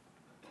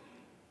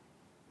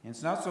 And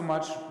it's not so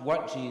much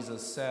what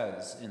Jesus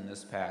says in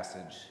this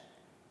passage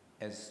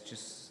as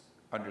just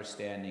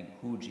understanding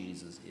who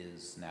Jesus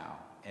is now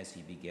as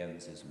he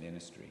begins his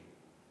ministry.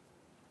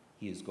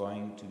 He is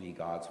going to be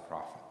God's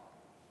prophet.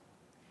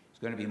 He's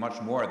going to be much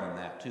more than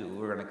that, too.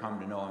 We're going to come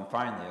to know him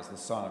finally as the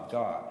Son of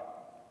God.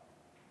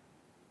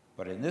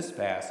 But in this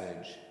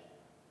passage,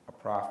 a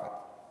prophet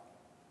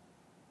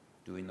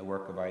doing the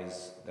work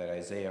that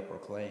Isaiah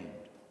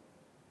proclaimed.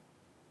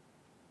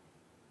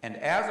 And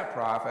as a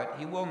prophet,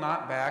 he will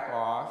not back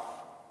off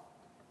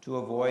to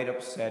avoid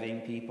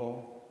upsetting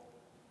people.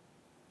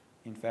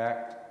 In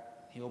fact,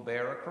 he'll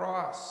bear a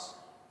cross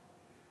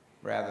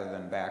rather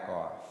than back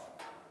off.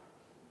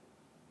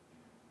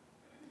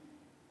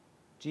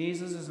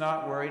 Jesus is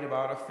not worried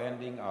about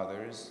offending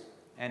others,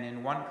 and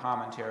in one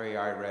commentary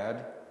I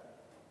read,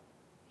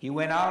 he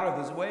went out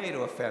of his way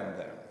to offend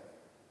them.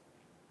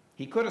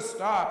 He could have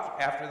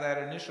stopped after that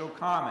initial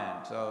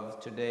comment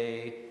of,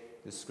 today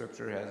the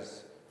scripture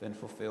has been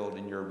fulfilled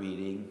in your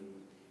reading.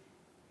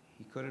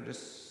 He could have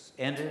just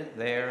ended it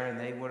there, and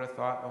they would have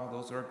thought, oh,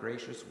 those are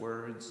gracious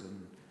words,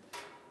 and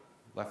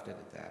left it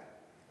at that.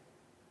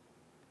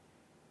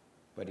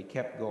 But he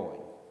kept going,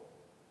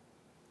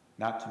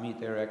 not to meet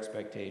their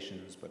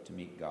expectations, but to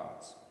meet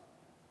God's.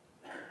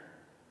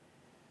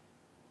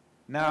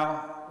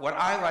 Now, what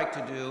I like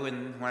to do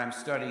when I'm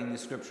studying the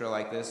scripture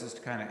like this is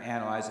to kind of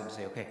analyze it and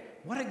say, okay,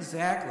 what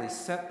exactly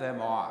set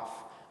them off?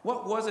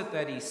 What was it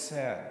that he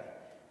said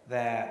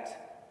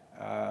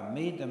that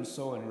made them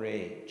so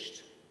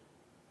enraged?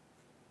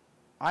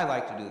 I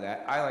like to do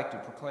that. I like to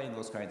proclaim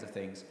those kinds of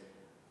things.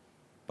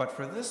 But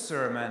for this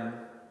sermon,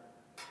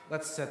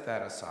 let's set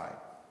that aside.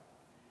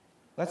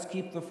 Let's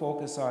keep the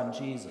focus on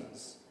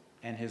Jesus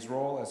and his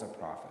role as a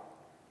prophet.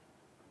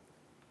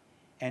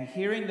 And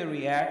hearing the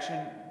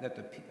reaction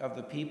of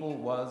the people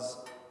was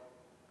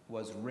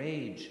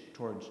rage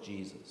towards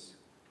Jesus.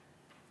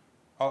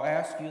 I'll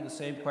ask you the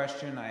same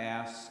question I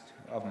asked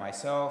of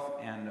myself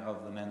and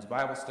of the men's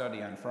Bible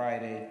study on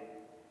Friday.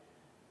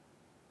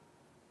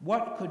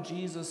 What could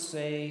Jesus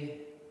say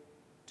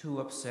to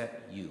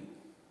upset you?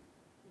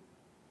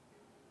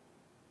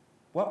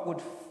 What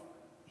would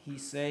he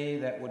say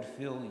that would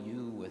fill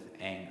you with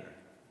anger?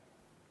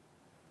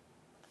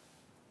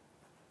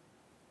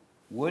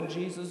 Would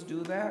Jesus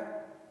do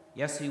that?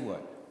 Yes, he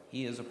would.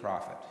 He is a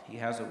prophet. He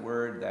has a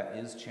word that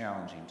is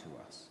challenging to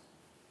us.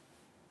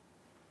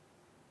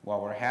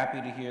 While we're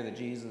happy to hear that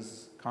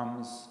Jesus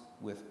comes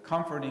with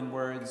comforting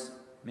words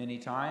many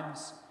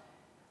times,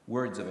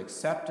 words of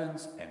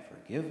acceptance and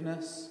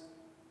forgiveness,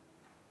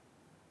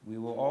 we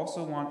will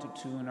also want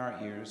to tune our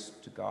ears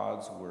to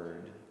God's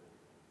word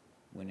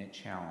when it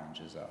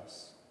challenges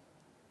us,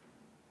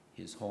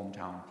 his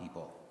hometown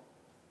people,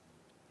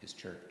 his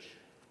church.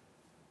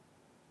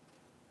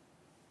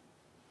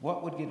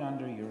 What would get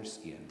under your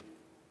skin?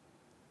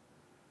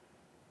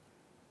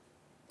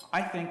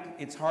 I think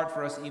it's hard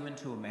for us even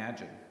to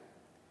imagine,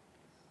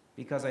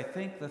 because I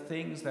think the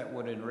things that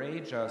would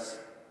enrage us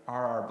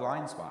are our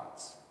blind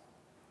spots.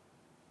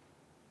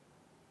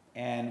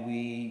 And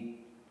we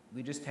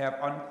just have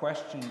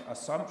unquestioned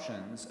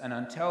assumptions, and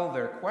until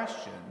they're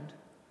questioned,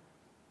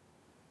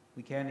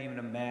 we can't even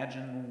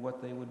imagine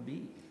what they would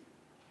be.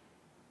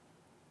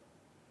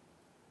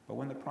 But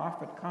when the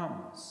prophet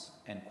comes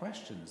and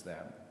questions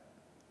them,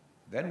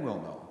 then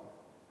we'll know.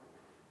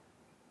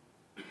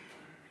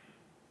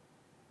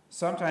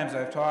 Sometimes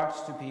I've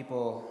talked to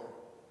people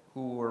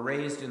who were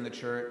raised in the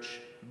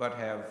church but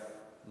have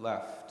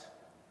left,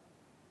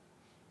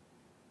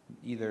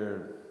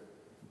 either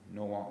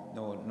no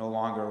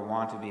longer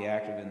want to be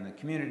active in the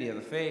community of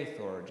the faith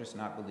or just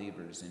not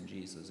believers in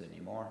Jesus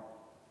anymore.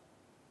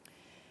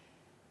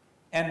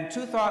 And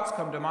two thoughts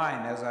come to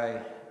mind as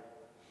I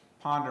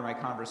ponder my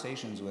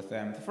conversations with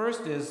them. The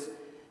first is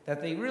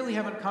that they really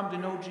haven't come to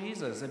know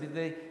Jesus. I mean,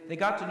 they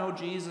got to know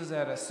Jesus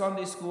at a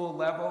Sunday school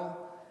level,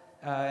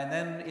 and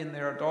then in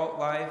their adult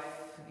life,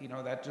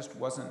 that just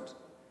wasn't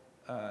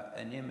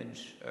an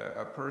image,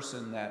 a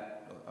person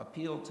that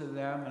appealed to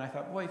them. And I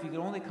thought, boy, if you could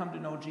only come to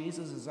know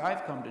Jesus as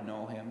I've come to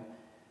know him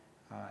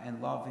and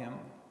love him,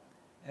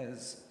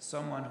 as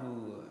someone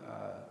who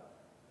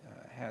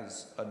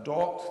has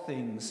adult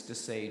things to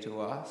say to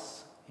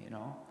us,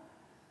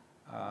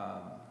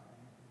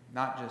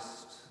 not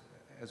just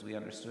as we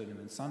understood him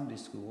in Sunday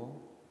school.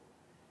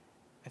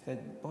 I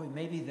said, boy,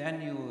 maybe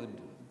then you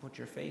would put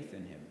your faith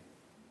in him.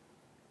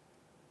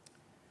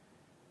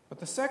 But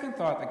the second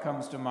thought that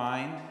comes to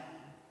mind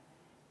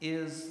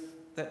is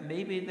that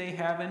maybe they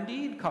have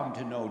indeed come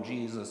to know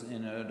Jesus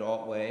in an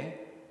adult way,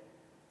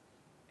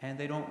 and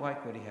they don't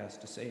like what he has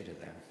to say to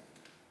them.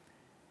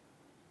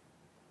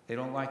 They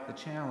don't like the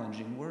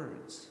challenging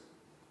words,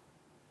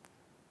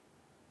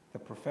 the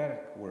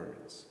prophetic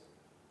words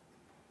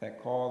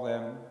that call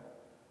them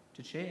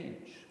to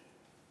change.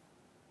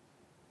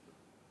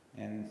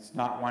 And it's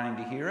not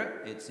wanting to hear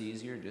it. It's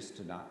easier just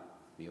to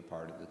not be a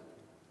part of the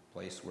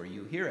place where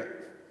you hear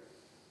it.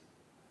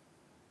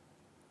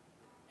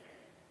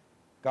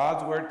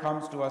 God's word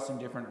comes to us in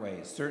different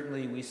ways.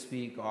 Certainly we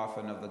speak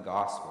often of the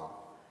gospel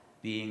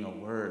being a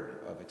word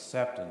of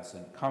acceptance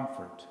and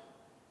comfort,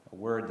 a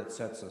word that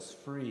sets us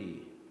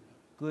free,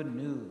 good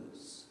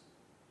news.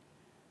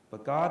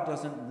 But God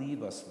doesn't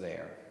leave us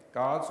there.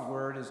 God's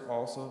word is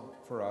also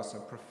for us a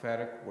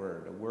prophetic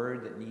word, a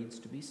word that needs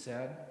to be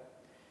said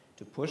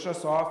to push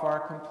us off our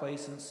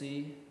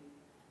complacency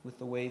with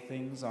the way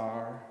things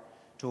are,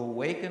 to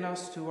awaken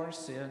us to our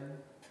sin,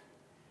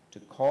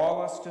 to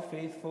call us to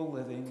faithful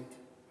living.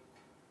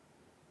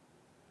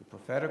 The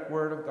prophetic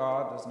word of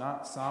God does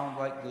not sound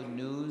like good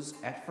news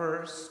at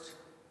first,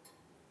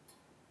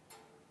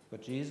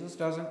 but Jesus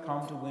doesn't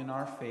come to win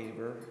our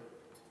favor,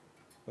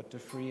 but to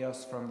free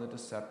us from the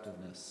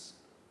deceptiveness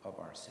of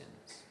our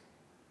sins.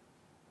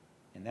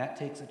 And that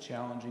takes a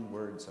challenging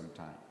word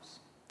sometimes.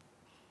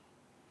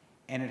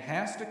 And it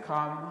has to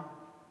come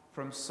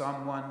from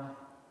someone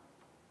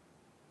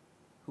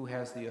who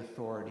has the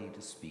authority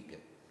to speak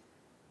it.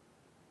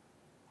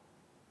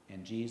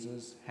 And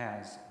Jesus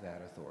has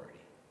that authority.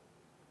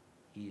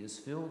 He is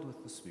filled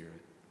with the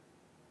Spirit.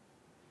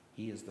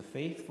 He is the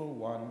faithful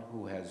one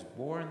who has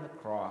borne the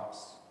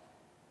cross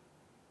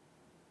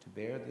to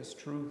bear this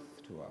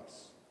truth to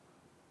us.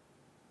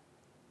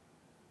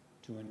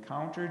 To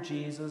encounter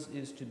Jesus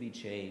is to be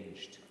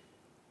changed.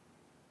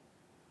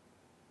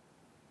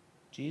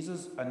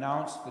 Jesus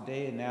announced the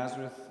day in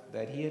Nazareth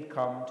that he had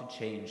come to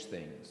change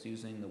things,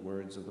 using the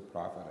words of the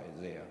prophet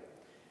Isaiah.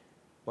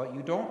 But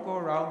you don't go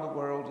around the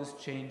world just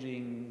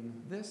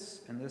changing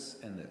this and this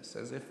and this,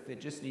 as if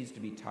it just needs to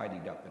be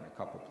tidied up in a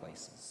couple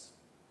places.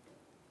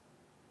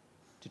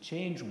 To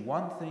change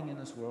one thing in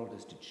this world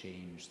is to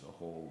change the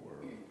whole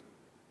world.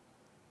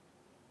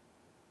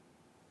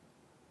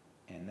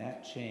 And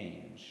that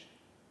change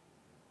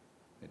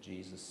that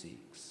Jesus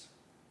seeks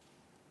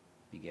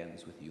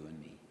begins with you and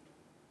me.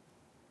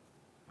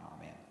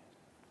 Amen.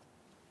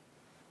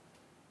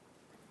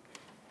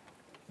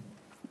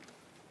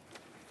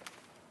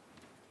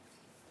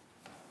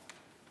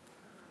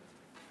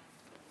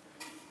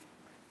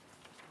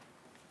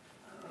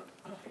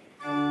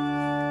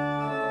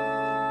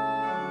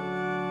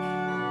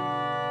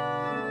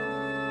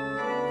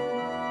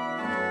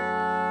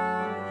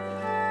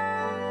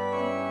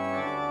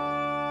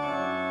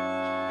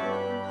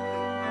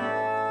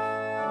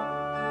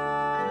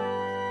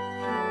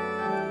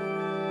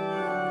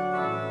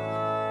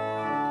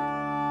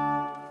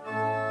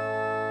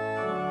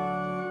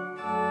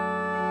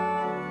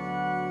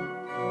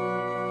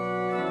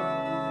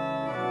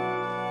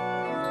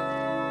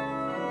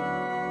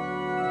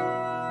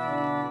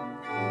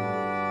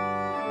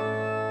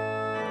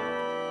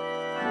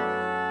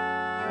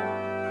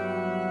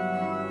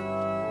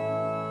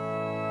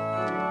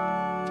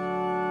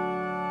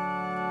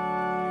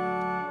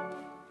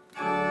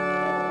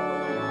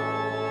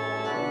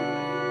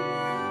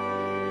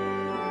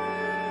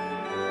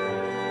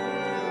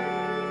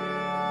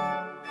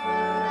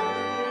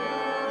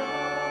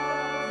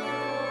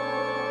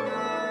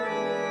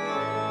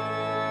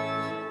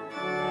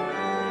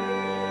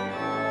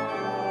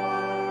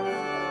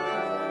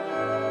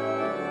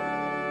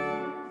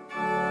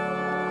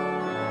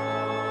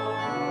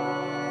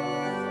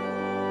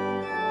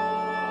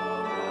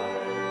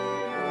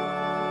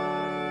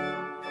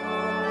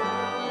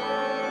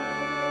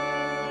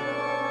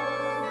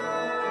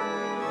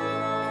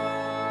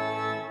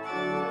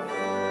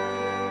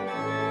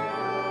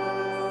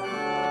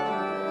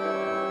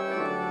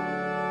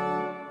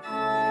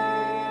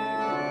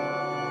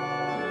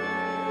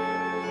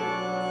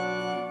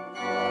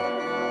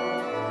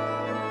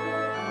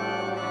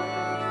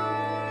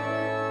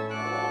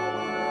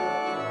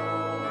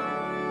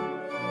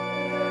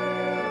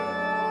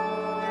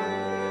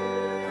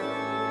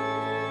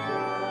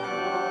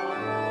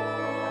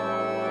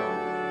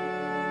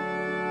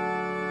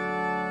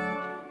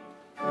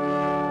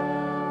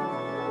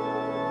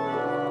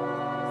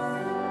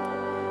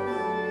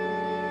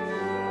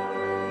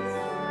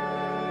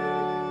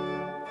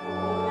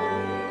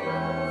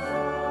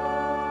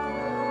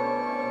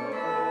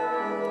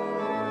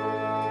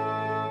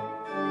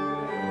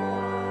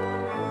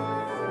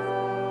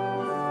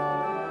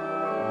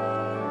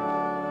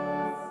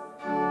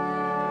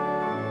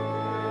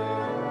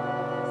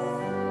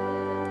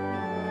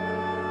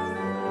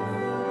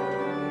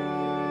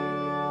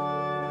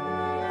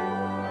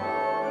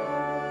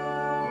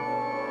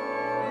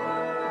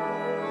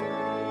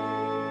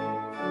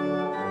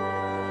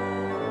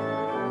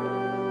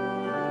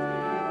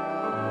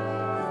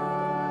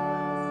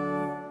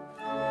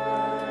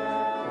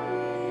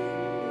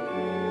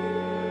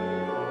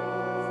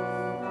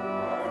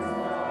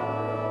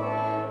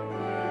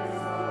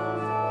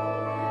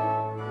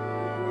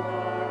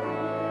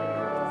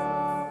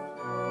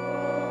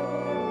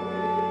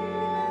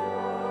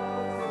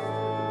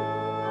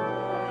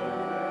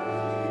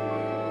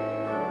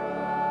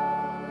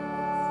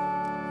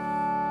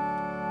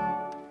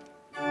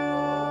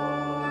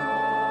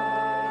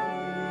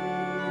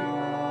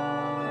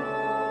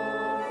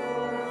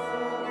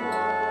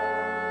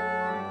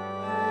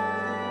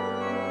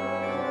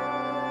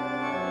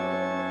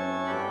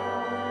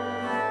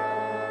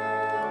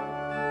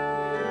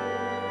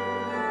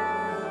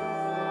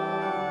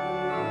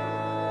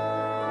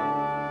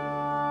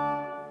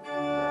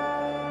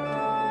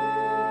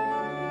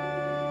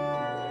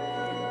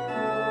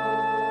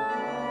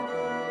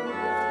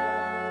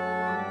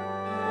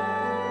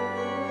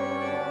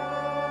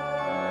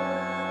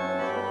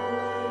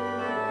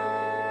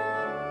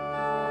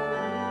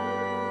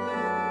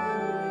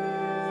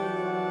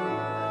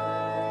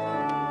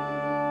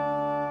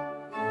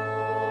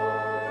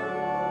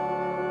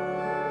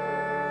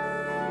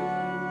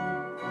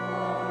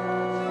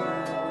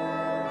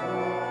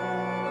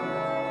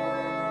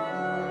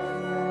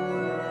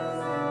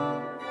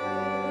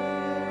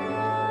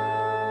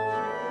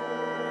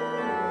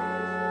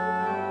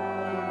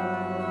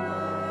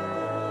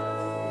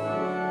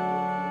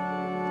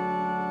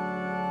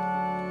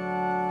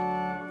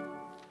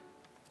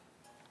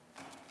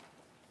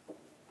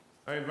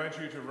 I invite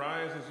you to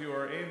rise as you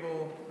are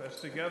able, as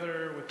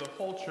together with the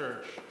whole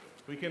church,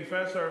 we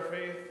confess our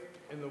faith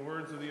in the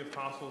words of the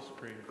Apostles'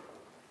 Creed.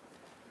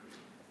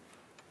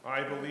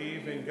 I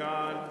believe in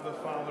God, the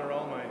Father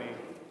Almighty,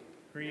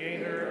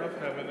 creator of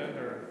heaven and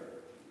earth.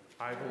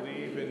 I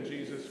believe in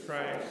Jesus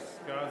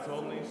Christ, God's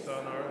only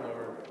Son, our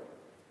Lord,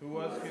 who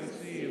was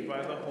conceived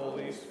by the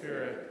Holy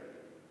Spirit,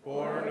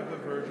 born of the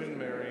Virgin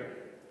Mary,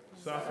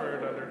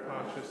 suffered under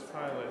Pontius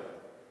Pilate,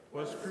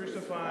 was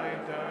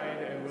crucified,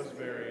 died, and was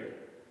buried.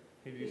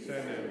 He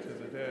descended to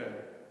the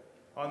dead.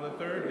 On the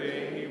third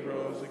day he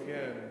rose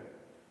again.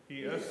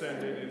 He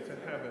ascended into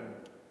heaven.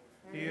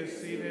 He is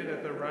seated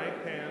at the right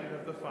hand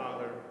of the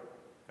Father,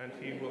 and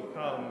he will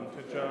come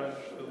to judge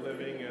the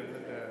living and the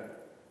dead.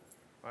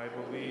 I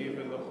believe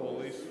in the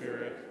Holy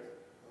Spirit,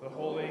 the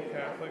Holy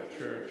Catholic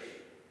Church,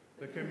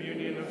 the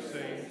communion of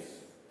saints,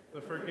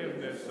 the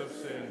forgiveness of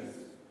sins,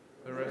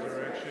 the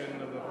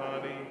resurrection of the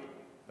body,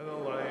 and the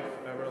life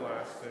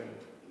everlasting.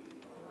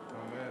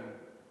 Amen.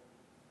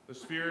 The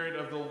Spirit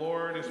of the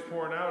Lord is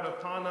poured out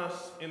upon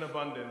us in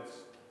abundance,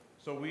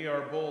 so we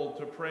are bold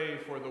to pray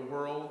for the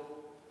world,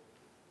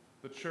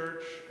 the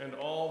church, and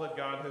all that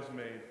God has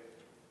made.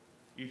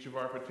 Each of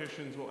our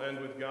petitions will end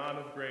with God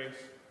of grace.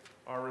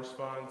 Our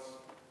response,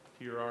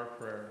 hear our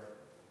prayer.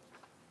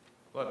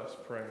 Let us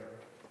pray.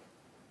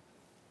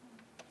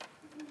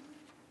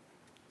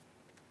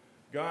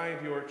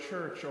 Guide your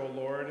church, O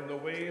Lord, in the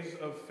ways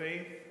of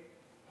faith,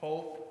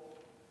 hope,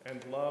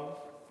 and love.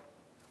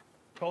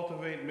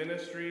 Cultivate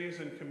ministries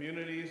and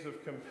communities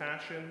of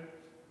compassion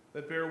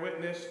that bear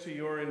witness to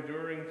your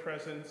enduring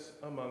presence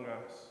among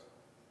us.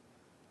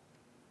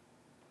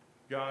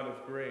 God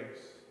of grace,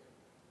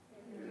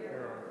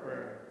 hear our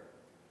prayer.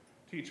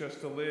 Teach us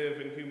to live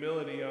in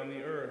humility on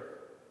the earth,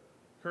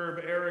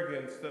 curb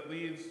arrogance that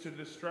leads to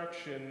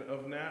destruction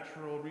of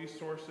natural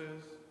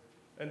resources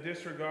and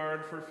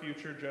disregard for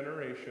future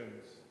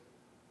generations.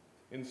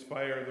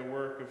 Inspire the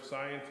work of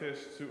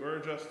scientists who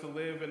urge us to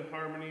live in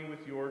harmony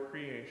with your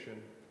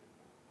creation.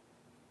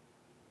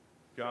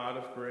 God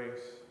of grace,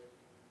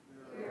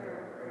 hear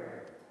our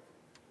prayer.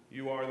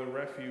 You are the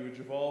refuge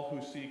of all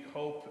who seek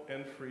hope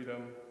and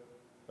freedom.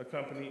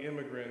 Accompany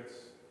immigrants,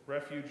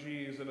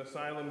 refugees, and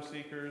asylum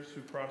seekers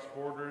who cross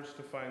borders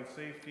to find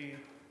safety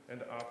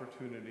and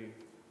opportunity.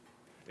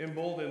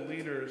 Embolden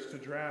leaders to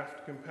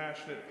draft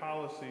compassionate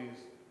policies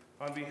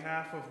on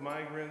behalf of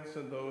migrants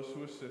and those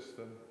who assist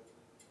them.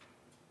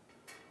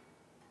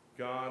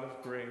 God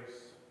of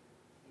grace,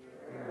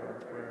 hear our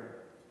prayer.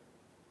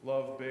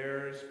 Love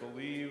bears,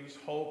 believes,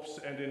 hopes,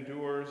 and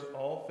endures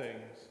all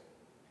things.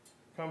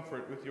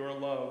 Comfort with your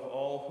love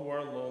all who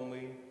are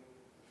lonely,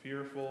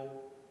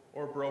 fearful,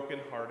 or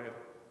brokenhearted.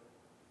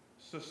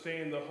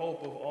 Sustain the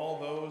hope of all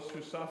those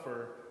who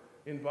suffer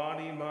in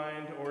body,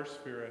 mind, or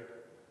spirit.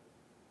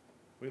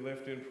 We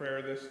lift in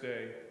prayer this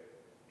day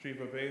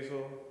Jiva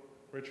Basil,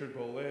 Richard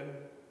Bolin,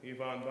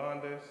 Yvonne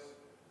Bondis,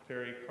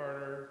 Terry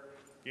Carter,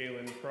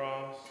 Galen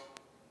Cross,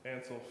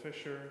 Ansel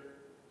Fisher,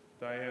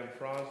 Diane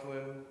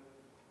Froslin,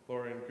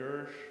 Lauren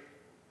Gersh,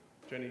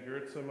 Jenny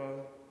Gertzema,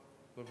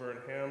 Laverne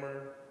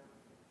Hammer,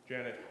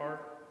 Janet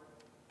Hart,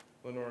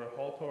 Lenora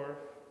Haltorf,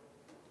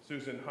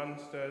 Susan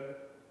Hunstead,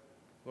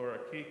 Laura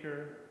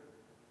Keeker,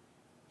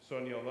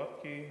 Sonia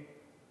Lupke,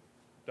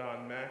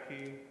 Don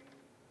Mackey,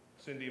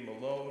 Cindy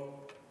Malone,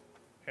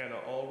 Hannah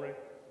Ulrich,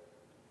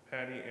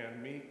 Patty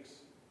Ann Meeks,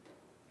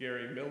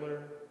 Gary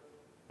Miller,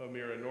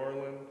 Amira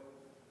Norland,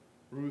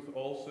 Ruth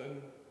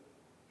Olson,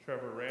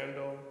 Trevor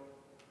Randall,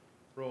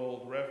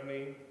 Roald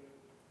Revney,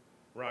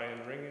 Ryan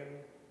Ringen,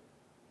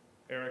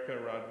 Erica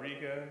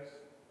Rodriguez,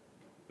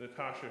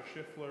 Natasha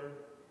Schiffler,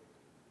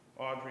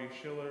 Audrey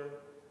Schiller,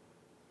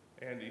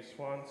 Andy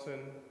Swanson,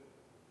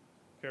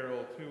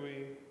 Carol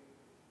Toohey,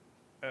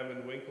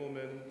 Evan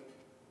Winkleman,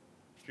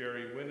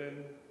 Jerry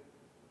Winnan,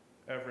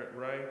 Everett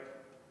Wright,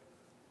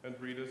 and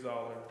Rita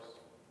Zollers.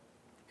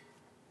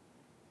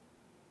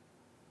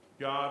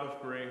 God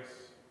of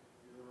grace,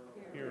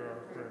 hear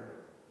our prayer.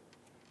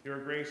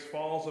 Your grace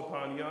falls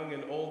upon young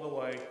and old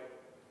alike.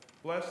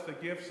 Bless the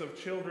gifts of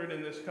children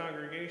in this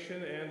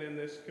congregation and in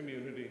this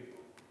community.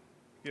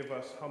 Give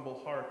us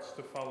humble hearts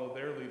to follow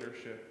their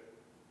leadership.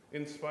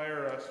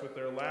 Inspire us with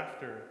their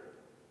laughter,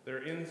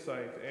 their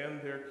insight,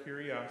 and their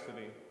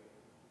curiosity.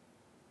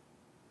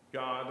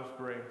 God of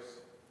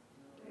grace,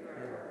 hear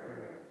our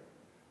prayer.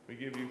 We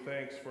give you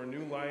thanks for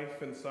new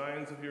life and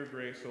signs of your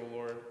grace, O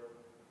Lord,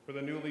 for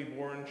the newly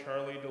born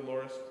Charlie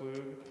Dolores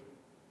Klug,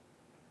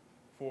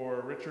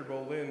 for Richard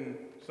Bolin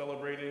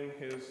celebrating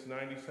his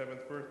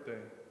 97th birthday,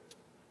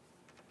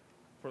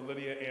 for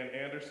Lydia Ann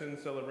Anderson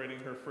celebrating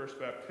her first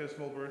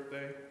baptismal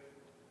birthday,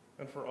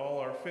 and for all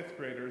our fifth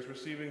graders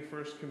receiving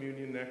First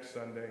Communion next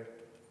Sunday.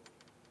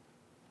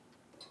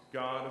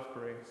 God of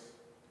grace,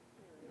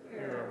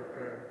 hear our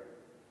prayer.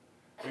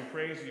 We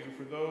praise you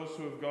for those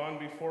who have gone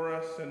before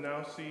us and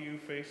now see you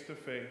face to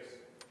face.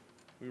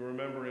 We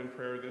remember in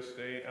prayer this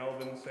day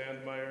Alvin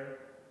Sandmeyer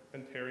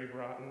and Terry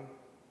Broughton,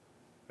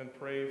 and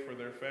pray for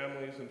their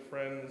families and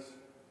friends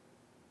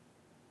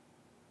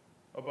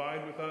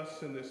Abide with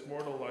us in this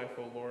mortal life,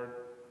 O Lord,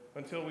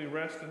 until we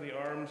rest in the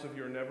arms of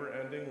your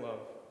never-ending love.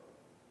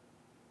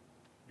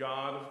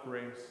 God of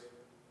grace,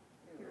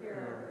 hear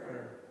our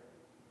prayer.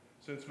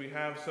 Since we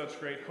have such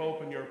great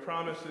hope in your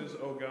promises,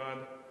 O God,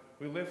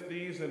 we lift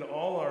these and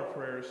all our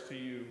prayers to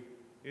you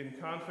in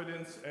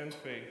confidence and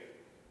faith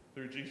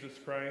through Jesus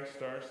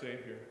Christ, our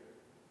Savior.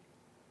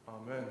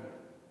 Amen.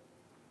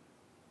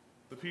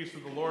 The peace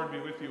of the Lord be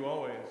with you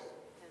always.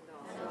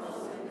 And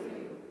also with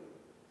you.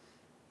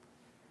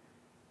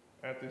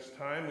 At this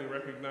time, we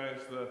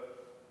recognize the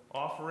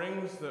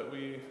offerings that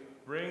we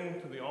bring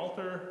to the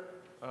altar.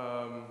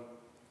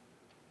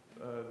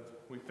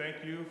 We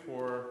thank you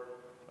for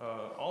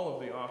all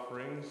of the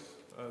offerings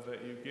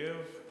that you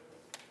give,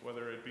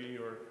 whether it be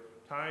your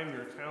time,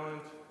 your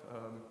talent,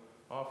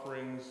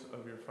 offerings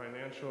of your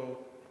financial,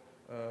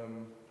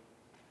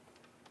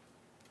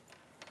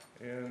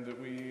 and that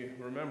we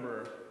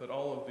remember that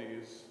all of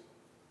these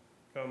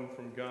come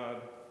from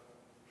God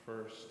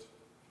first.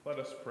 Let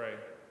us pray.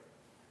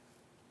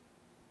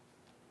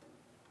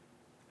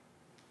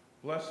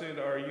 Blessed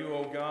are you,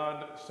 O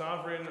God,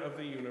 sovereign of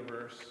the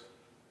universe.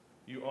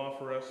 You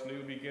offer us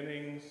new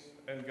beginnings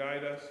and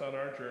guide us on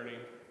our journey.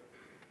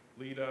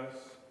 Lead us,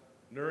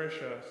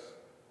 nourish us,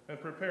 and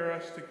prepare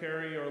us to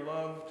carry your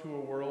love to a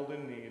world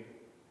in need.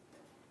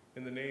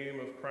 In the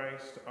name of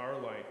Christ, our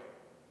light.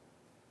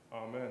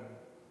 Amen.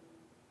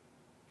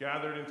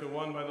 Gathered into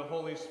one by the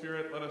Holy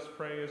Spirit, let us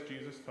pray as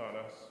Jesus taught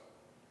us.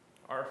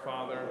 Our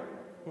Father,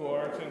 who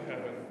art in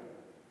heaven,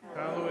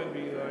 hallowed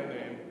be thy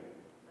name.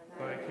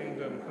 Thy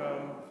kingdom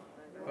come,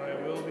 thy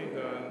will be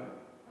done,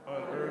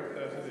 on earth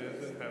as it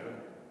is in heaven.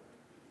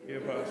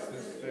 Give us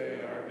this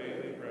day our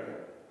daily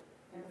bread,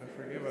 and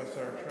forgive us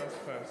our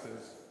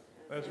trespasses,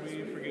 as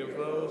we forgive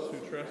those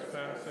who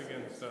trespass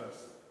against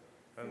us.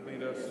 And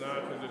lead us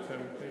not into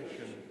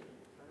temptation,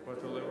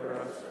 but deliver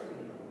us from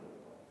evil.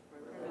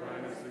 For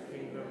thine is the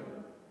kingdom,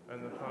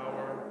 and the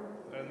power,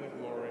 and the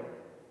glory,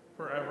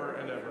 forever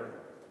and ever.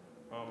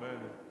 Amen.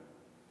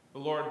 The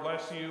Lord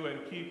bless you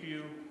and keep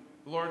you.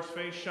 The Lord's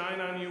face shine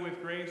on you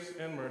with grace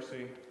and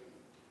mercy.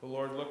 The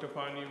Lord look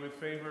upon you with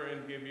favor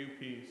and give you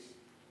peace.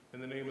 In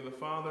the name of the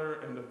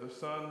Father, and of the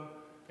Son,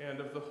 and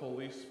of the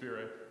Holy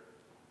Spirit.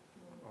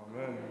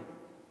 Amen.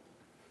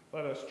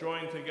 Let us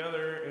join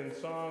together in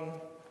song,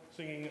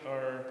 singing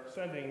our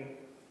sending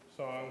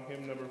song,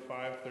 hymn number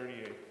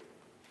 538.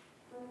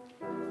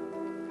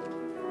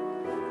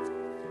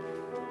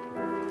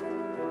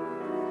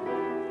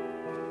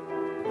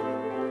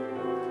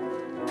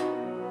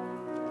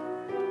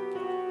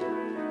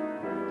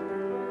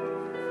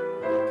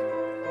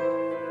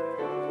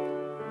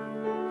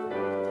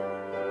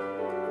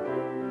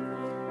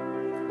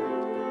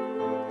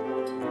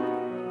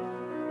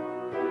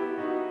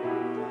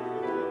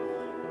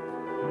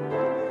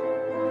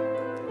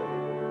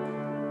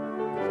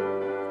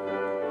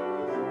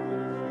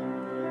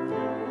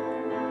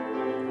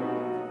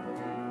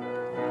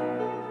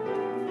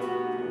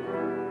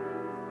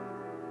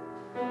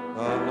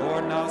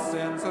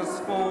 Sends us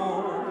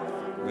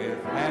forth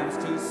with hands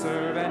to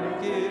serve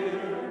and give,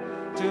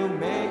 to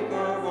make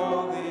of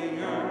all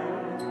the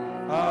earth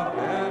a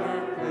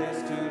better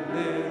place to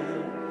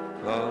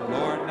live. The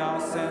Lord now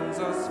sends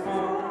us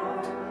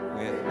forth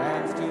with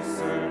hands to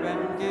serve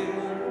and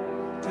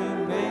give,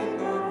 to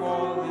make of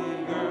all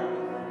the earth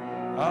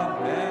a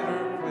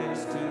better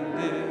place to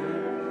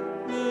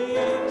live. The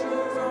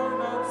angels are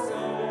not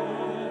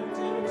sent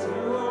into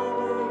a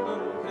world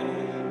of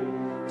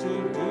pain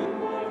to do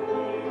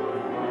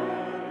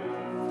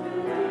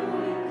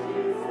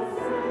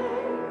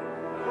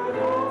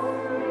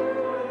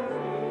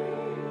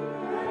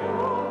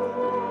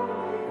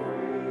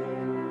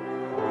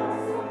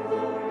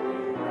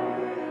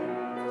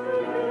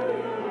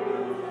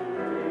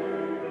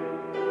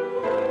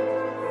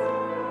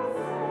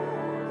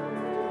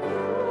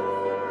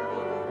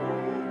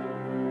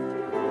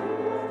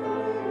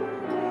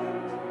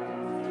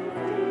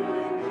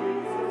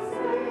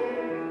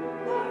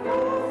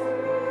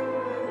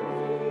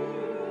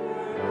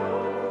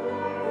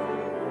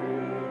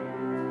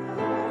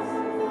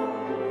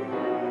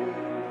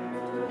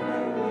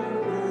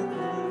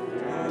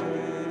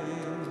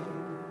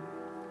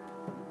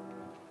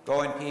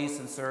Go in peace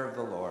and serve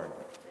the Lord.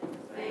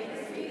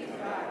 Thanks be to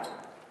God.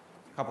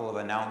 A couple of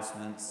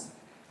announcements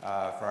for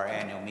our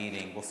annual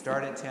meeting. We'll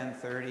start at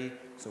 10:30,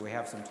 so we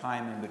have some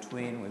time in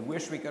between. We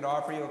wish we could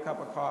offer you a cup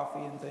of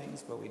coffee and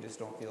things, but we just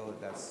don't feel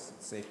that that's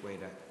a safe way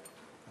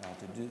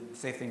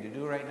safe thing to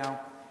do right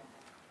now.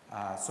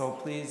 So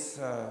please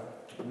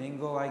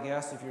mingle, I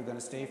guess, if you're going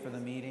to stay for the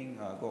meeting.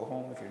 Go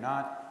home if you're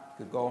not.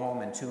 You could go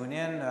home and tune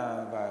in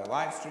by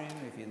live stream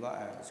if you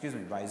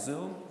like. By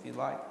Zoom if you'd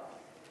like.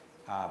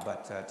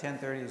 But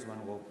 10:30 is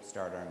when we'll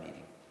start our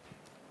meeting.